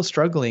 but still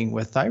struggling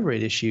with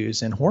thyroid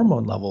issues and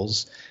hormone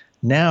levels,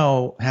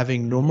 now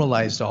having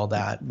normalized all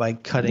that by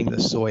cutting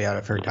the soy out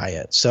of her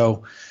diet.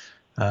 So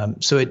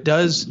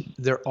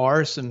there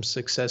are some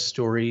success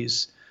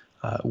stories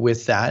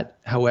with that.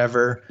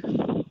 However,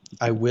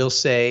 I will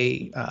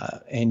say,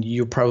 and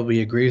you'll probably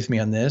agree with me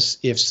on this,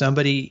 if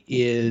somebody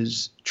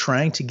is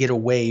trying to get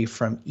away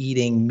from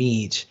eating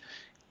meat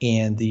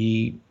and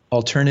the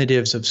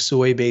alternatives of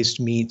soy-based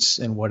meats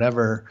and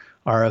whatever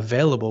are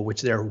available,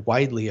 which they're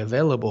widely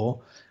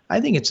available,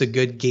 I think it's a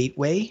good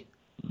gateway,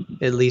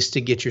 at least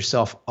to get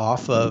yourself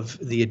off of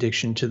the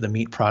addiction to the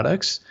meat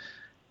products.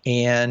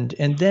 And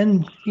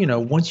then,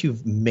 once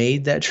you've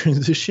made that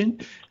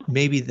transition,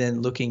 maybe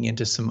then looking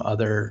into some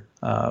other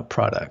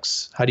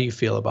products. How do you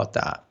feel about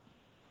that?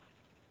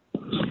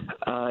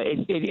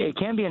 It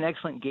can be an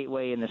excellent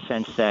gateway in the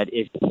sense that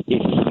if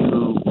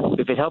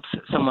it helps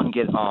someone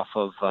get off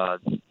of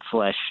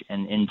flesh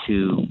and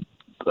into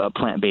a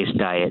plant-based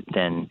diet,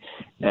 then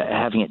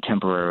having it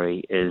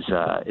temporary is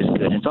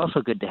good. And it's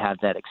also good to have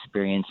that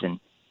experience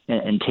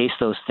and taste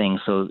those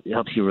things, so it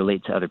helps you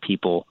relate to other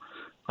people.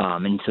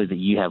 And so that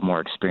you have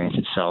more experience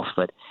itself.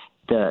 But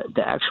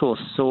the actual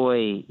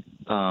soy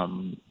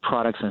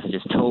products, such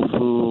as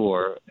tofu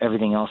or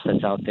everything else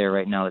that's out there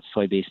right now that's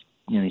soy-based,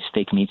 these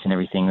fake meats and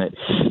everything,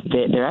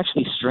 they're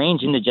actually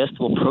strange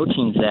indigestible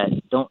proteins that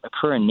don't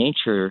occur in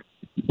nature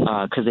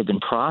because they've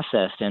been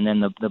processed, and then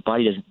the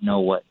body doesn't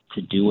know what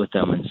to do with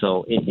them. And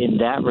so in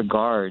that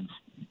regards,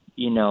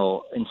 in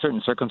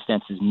certain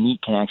circumstances, meat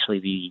can actually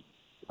be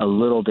a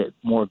little bit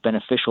more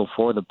beneficial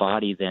for the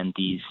body than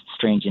these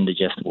strange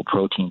indigestible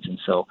proteins. And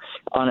so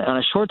on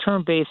a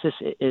short-term basis,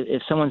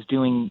 if someone's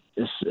consuming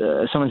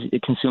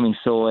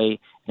soy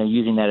and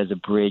using that as a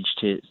bridge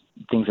to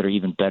things that are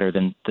even better,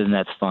 then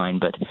that's fine.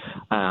 But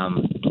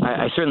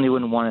I certainly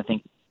wouldn't want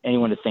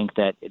anyone to think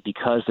that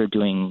because they're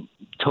doing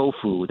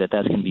tofu that's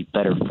going to be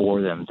better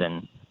for them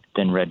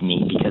than red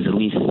meat, because at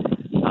least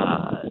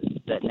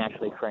that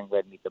naturally occurring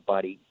red meat, the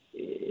body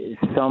is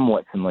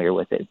somewhat familiar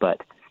with it.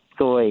 But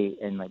soy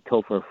and like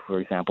tofu,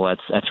 for example,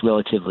 that's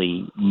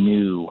relatively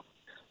new.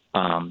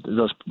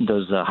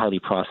 Those highly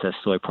processed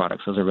soy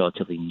products, those are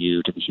relatively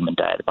new to the human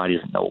diet. The body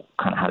doesn't know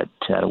kind of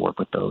how to work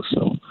with those.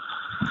 So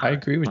I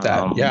agree with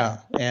that. Yeah,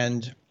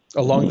 and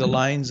along the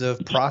lines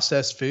of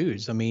processed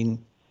foods,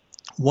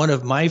 one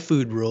of my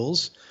food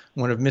rules,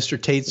 one of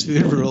Mr. Tate's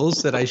food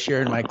rules that I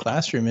share in my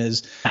classroom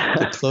is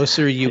the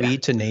closer you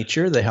eat to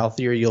nature, the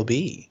healthier you'll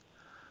be.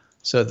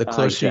 So the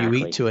closer you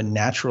eat to a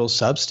natural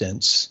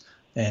substance.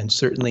 And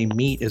certainly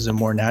meat is a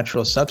more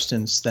natural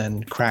substance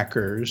than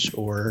crackers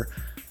or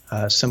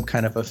some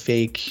kind of a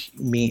fake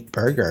meat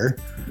burger.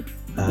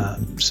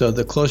 So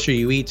the closer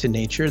you eat to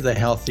nature, the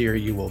healthier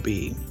you will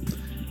be.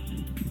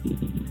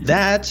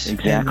 That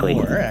exactly.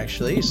 And more,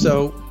 actually.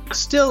 So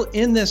still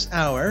in this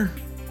hour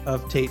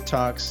of Tate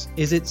Talks,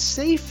 is it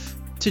safe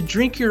to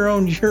drink your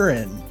own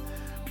urine?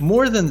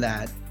 More than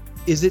that,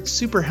 is it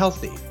super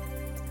healthy?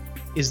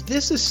 Is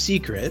this a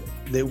secret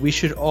that we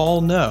should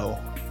all know?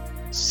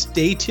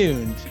 Stay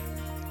tuned.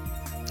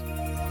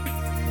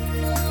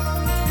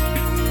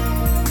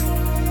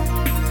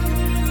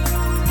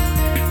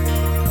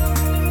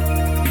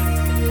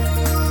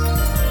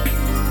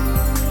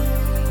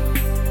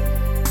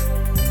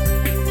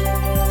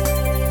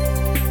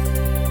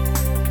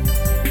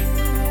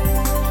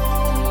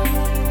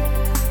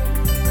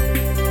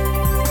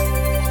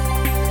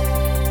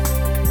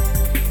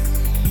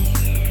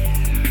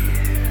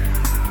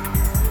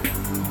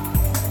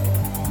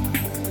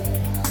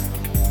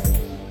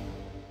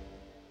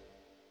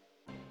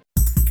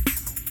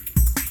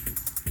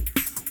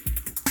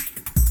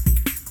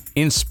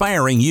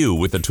 inspiring you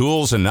with the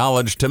tools and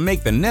knowledge to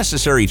make the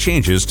necessary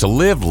changes to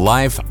live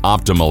life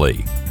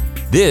optimally.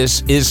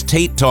 This is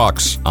Tate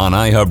Talks on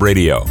iHub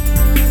Radio.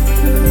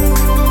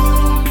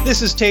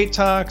 This is Tate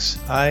Talks.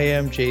 I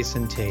am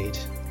Jason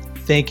Tate.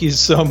 Thank you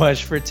so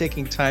much for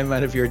taking time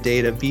out of your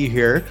day to be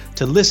here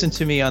to listen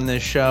to me on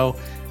this show.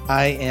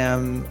 I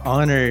am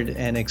honored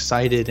and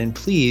excited and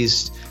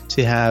pleased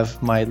to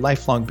have my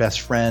lifelong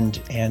best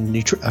friend and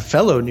a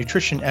fellow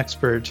nutrition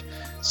expert,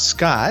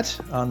 Scott,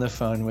 on the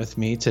phone with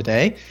me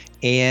today.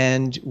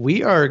 And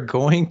we are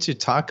going to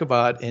talk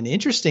about an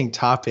interesting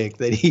topic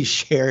that he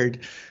shared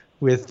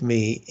with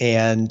me.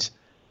 And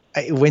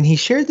when he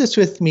shared this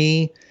with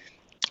me,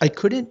 I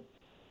couldn't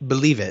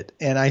believe it.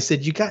 And I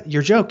said,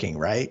 you're joking,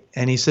 right?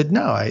 And he said,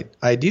 no,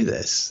 I do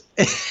this.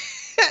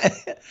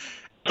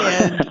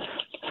 And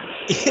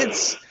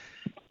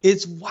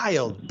it's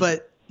wild,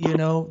 but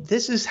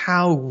this is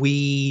how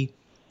we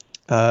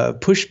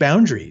push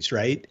boundaries,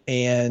 right?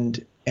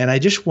 And I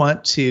just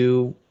want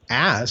to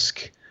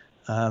ask,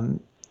 and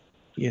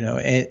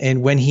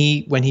when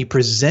he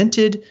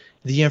presented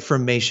the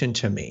information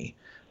to me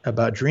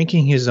about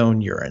drinking his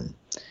own urine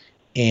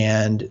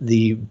and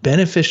the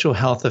beneficial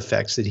health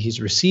effects that he's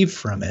received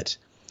from it,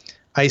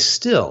 I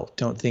still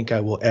don't think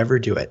I will ever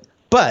do it.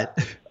 But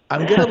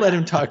I'm going to let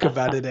him talk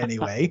about it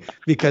anyway,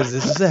 because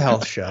this is a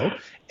health show,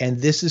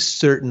 and this is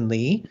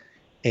certainly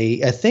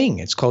a thing.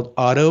 It's called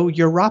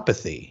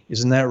autouropathy.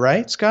 Isn't that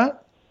right,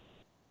 Scott?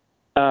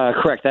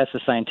 Correct. That's the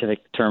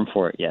scientific term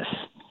for it, yes.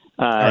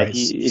 Right.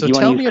 If you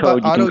want to use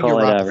code, you can call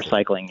it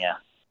recycling, yeah.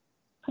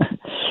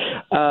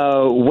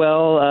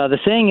 The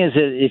saying is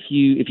that if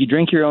you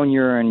drink your own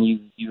urine,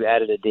 you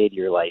added a day to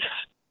your life.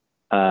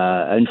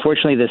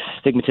 Unfortunately, this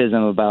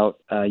stigmatism about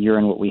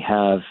urine, what we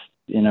have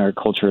in our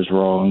culture, is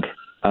wrong.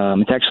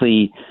 It's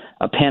actually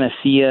a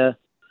panacea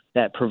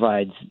that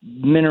provides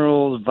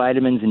minerals,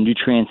 vitamins, and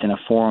nutrients in a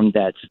form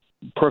that's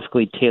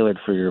perfectly tailored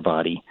for your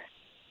body.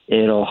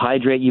 It'll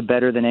hydrate you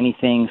better than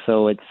anything,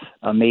 so it's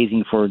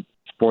amazing for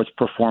sports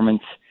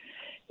performance.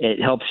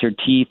 It helps your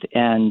teeth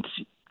and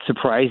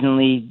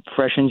surprisingly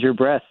freshens your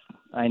breath.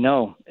 I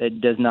know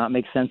it does not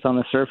make sense on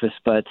the surface,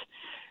 but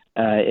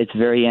it's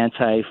very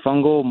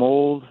antifungal,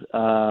 mold,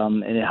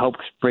 and it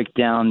helps break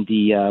down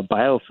the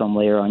biofilm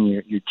layer on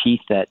your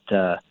teeth that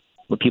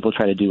what people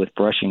try to do with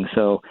brushing.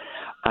 So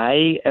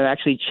I am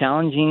actually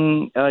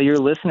challenging your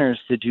listeners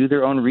to do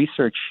their own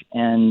research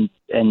and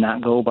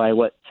not go by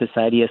what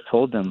society has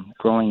told them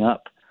growing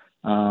up.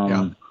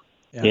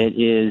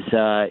 It's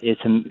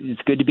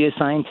good to be a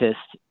scientist,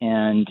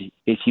 and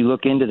if you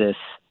look into this,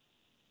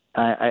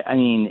 I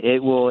mean,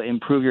 it will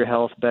improve your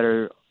health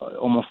better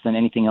almost than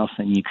anything else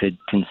that you could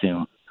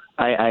consume.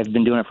 I've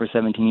been doing it for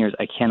 17 years.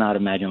 I cannot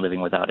imagine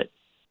living without it.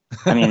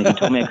 I mean, if you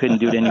told me I couldn't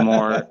do it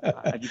anymore,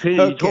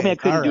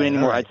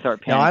 I'd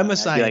start panicking. No, I'm a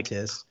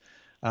scientist.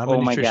 I'm a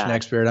nutrition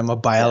expert. I'm a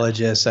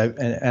biologist. I've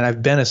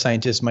been a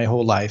scientist my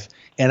whole life.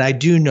 And I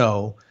do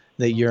know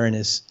that urine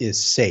is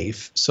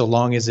safe so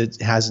long as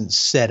it hasn't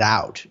set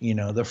out.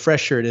 The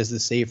fresher it is, the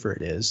safer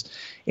it is.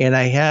 And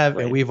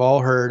and we've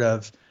all heard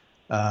of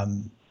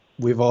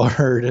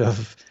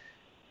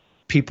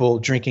people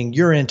drinking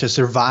urine to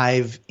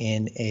survive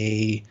in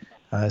a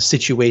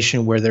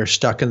situation where they're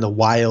stuck in the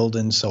wild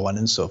and so on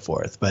and so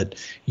forth. But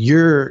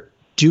you're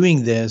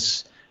doing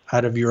this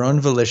out of your own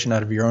volition,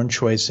 out of your own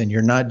choice, and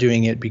you're not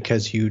doing it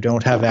because you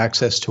don't have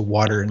access to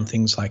water and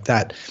things like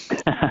that.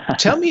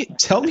 Tell me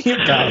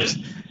about,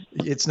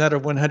 it's not a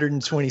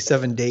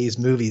 127 days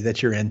movie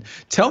that you're in.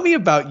 Tell me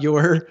about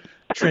your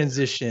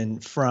transition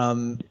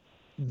from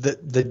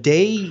the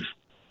day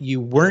you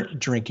weren't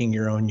drinking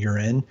your own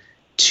urine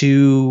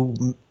to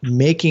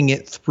making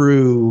it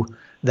through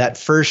that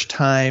first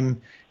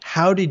time.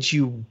 How did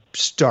you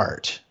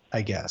start,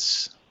 I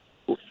guess?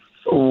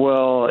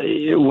 Well,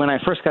 when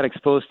I first got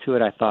exposed to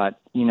it, I thought,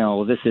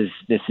 this is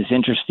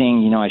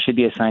interesting. I should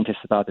be a scientist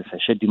about this. I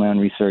should do my own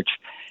research.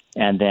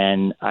 And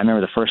then I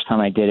remember the first time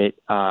I did it,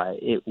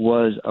 it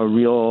was a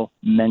real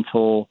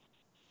mental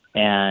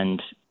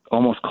and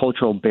almost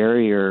cultural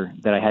barrier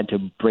that I had to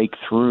break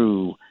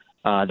through.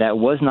 That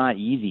was not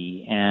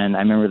easy. And I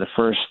remember the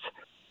first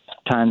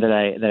time that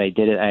I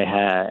did it,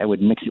 I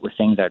would mix it with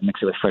things. I'd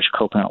mix it with fresh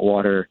coconut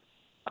water,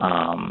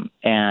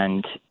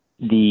 and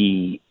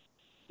the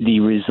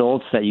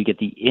results that you get,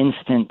 the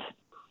instant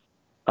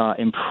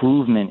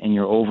improvement in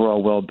your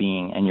overall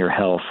well-being and your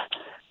health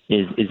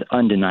is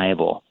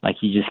undeniable. Like,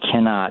 you just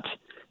cannot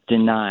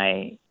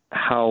deny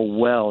how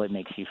well it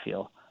makes you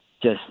feel.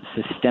 Just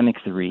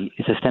systemically,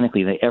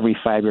 every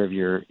fiber of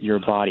your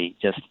body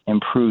just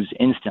improves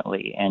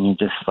instantly, and you're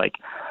just like,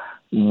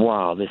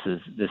 wow, this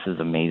is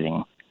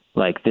amazing.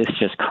 Like, this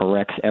just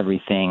corrects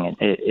everything.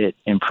 It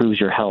improves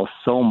your health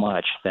so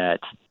much that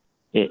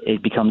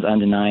it becomes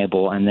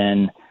undeniable. And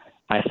then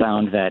I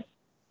found that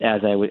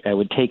as I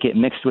would take it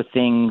mixed with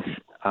things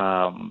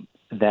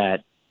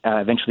that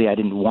eventually I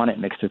didn't want it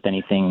mixed with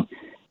anything,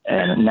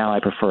 and now I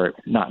prefer it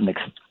not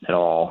mixed at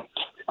all.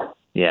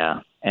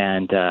 Yeah.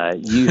 And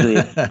usually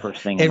it's the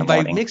first thing in the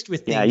morning. And by mixed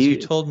with things, you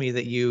told me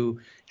that you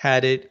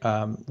had it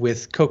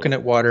with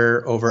coconut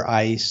water over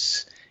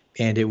ice,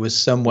 and it was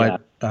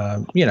somewhat,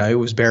 it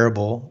was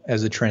bearable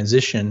as a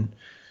transition.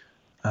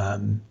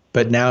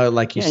 But now,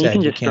 like you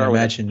said, you can't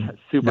imagine a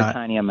super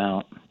tiny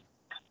amount.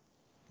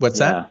 What's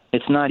that?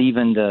 It's not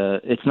even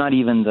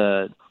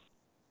the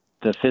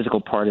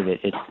physical part of it.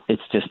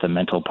 It's just the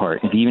mental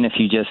part. Even if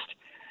you just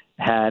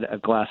had a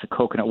glass of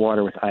coconut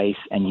water with ice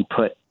and you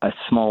put a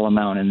small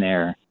amount in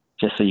there,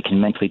 just so you can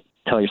mentally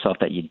tell yourself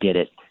that you did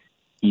it,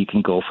 you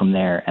can go from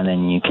there, and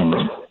then you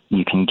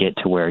can get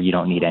to where you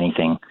don't need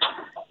anything.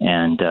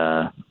 And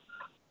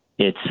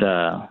it's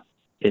a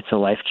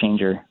life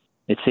changer.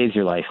 It saves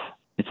your life.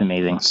 It's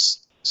amazing.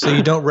 So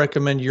you don't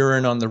recommend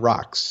urine on the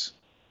rocks?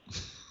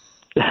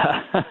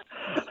 No,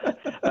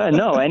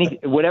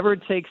 whatever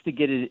it takes to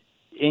get it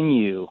in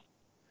you,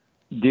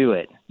 do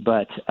it.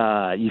 But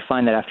you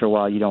find that after a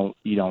while, you don't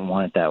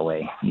want it that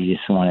way. You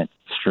just want it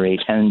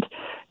straight. And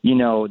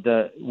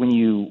when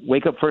you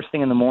wake up first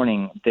thing in the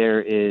morning,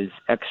 there is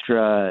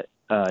extra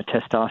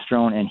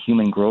testosterone and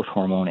human growth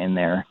hormone in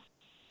there.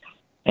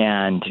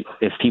 And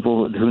if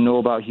people who know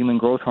about human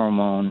growth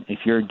hormone,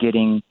 if you're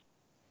getting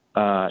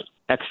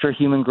extra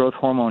human growth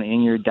hormone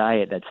in your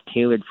diet that's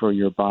tailored for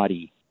your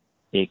body,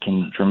 it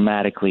can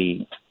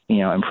dramatically,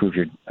 improve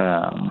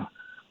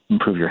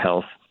your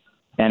health,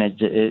 and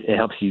it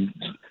helps you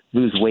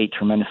lose weight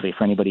tremendously.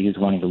 For anybody who's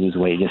wanting to lose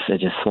weight, it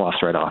just sloughs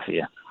right off of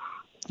you.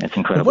 It's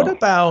incredible. What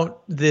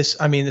about this?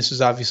 I mean, this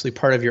is obviously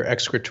part of your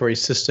excretory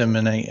system,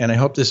 and I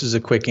hope this is a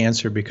quick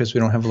answer because we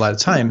don't have a lot of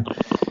time.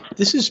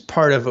 This is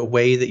part of a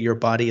way that your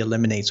body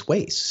eliminates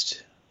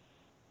waste.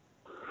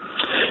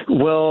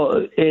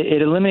 Well,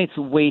 it eliminates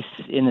waste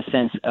in the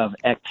sense of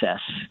excess.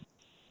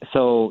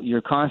 So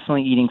you're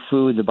constantly eating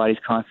food, the body's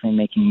constantly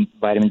making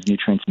vitamins,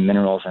 nutrients, and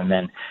minerals, and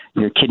then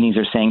your kidneys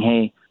are saying,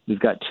 hey, we've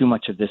got too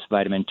much of this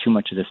vitamin, too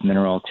much of this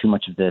mineral, too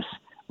much of this.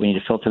 We need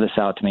to filter this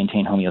out to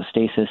maintain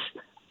homeostasis.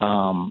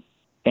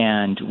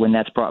 And when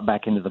that's brought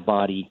back into the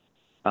body,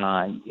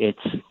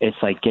 it's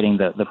like getting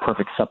the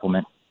perfect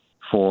supplement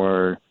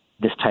for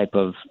this type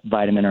of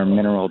vitamin or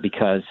mineral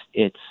because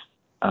it's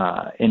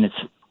in its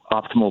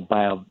optimal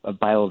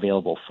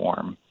bioavailable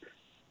form,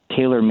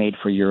 tailor-made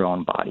for your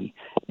own body.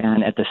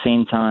 And at the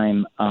same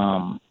time,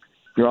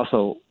 you're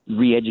also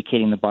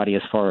re-educating the body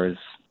as far as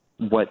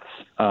what's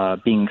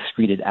being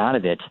excreted out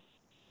of it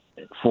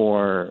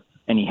for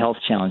any health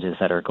challenges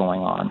that are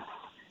going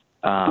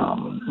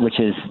on, which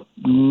is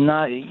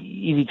not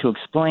easy to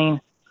explain,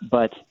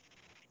 but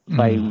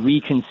by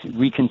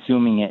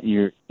reconsuming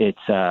it, it's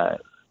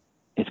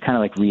kind of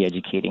like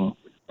re-educating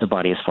the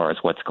body as far as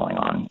what's going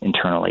on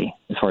internally,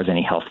 as far as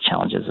any health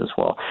challenges as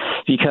well.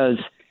 Because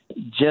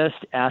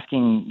just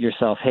asking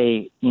yourself,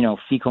 hey,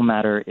 fecal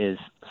matter is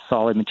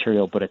solid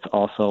material, but it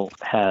also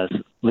has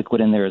liquid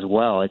in there as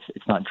well.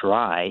 It's not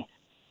dry.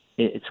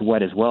 It's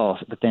wet as well.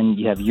 But then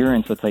you have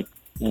urine, so it's like,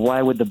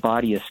 why would the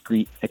body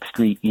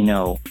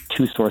excrete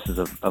two sources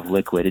of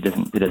liquid? It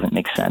doesn't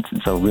make sense.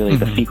 And so really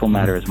the fecal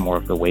matter is more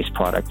of the waste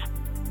product,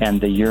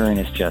 and the urine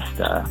is just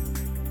for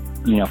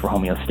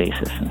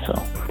homeostasis. And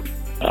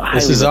so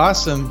this is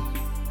awesome.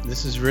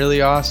 This is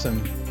really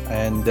awesome.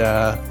 And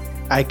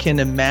I can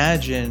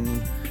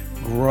imagine,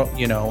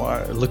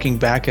 looking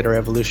back at our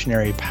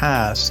evolutionary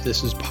past,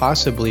 this is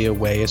possibly a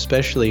way,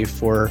 especially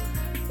for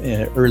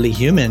early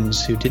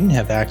humans who didn't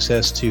have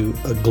access to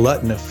a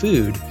glutton of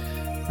food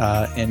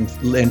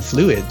and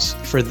fluids,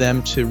 for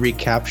them to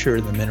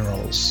recapture the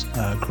minerals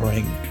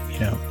growing,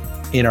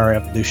 in our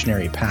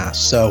evolutionary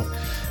past. So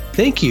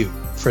thank you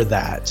for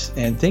that.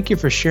 And thank you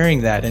for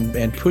sharing that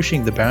and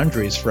pushing the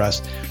boundaries for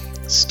us.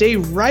 Stay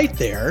right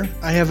there.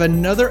 I have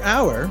another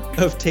hour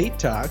of Tate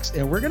Talks,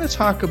 and we're going to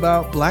talk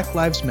about Black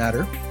Lives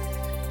Matter.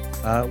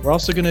 We're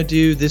also going to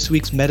do this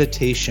week's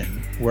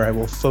meditation, where I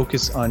will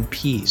focus on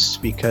peace,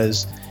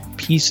 because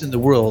peace in the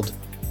world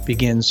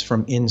begins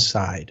from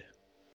inside.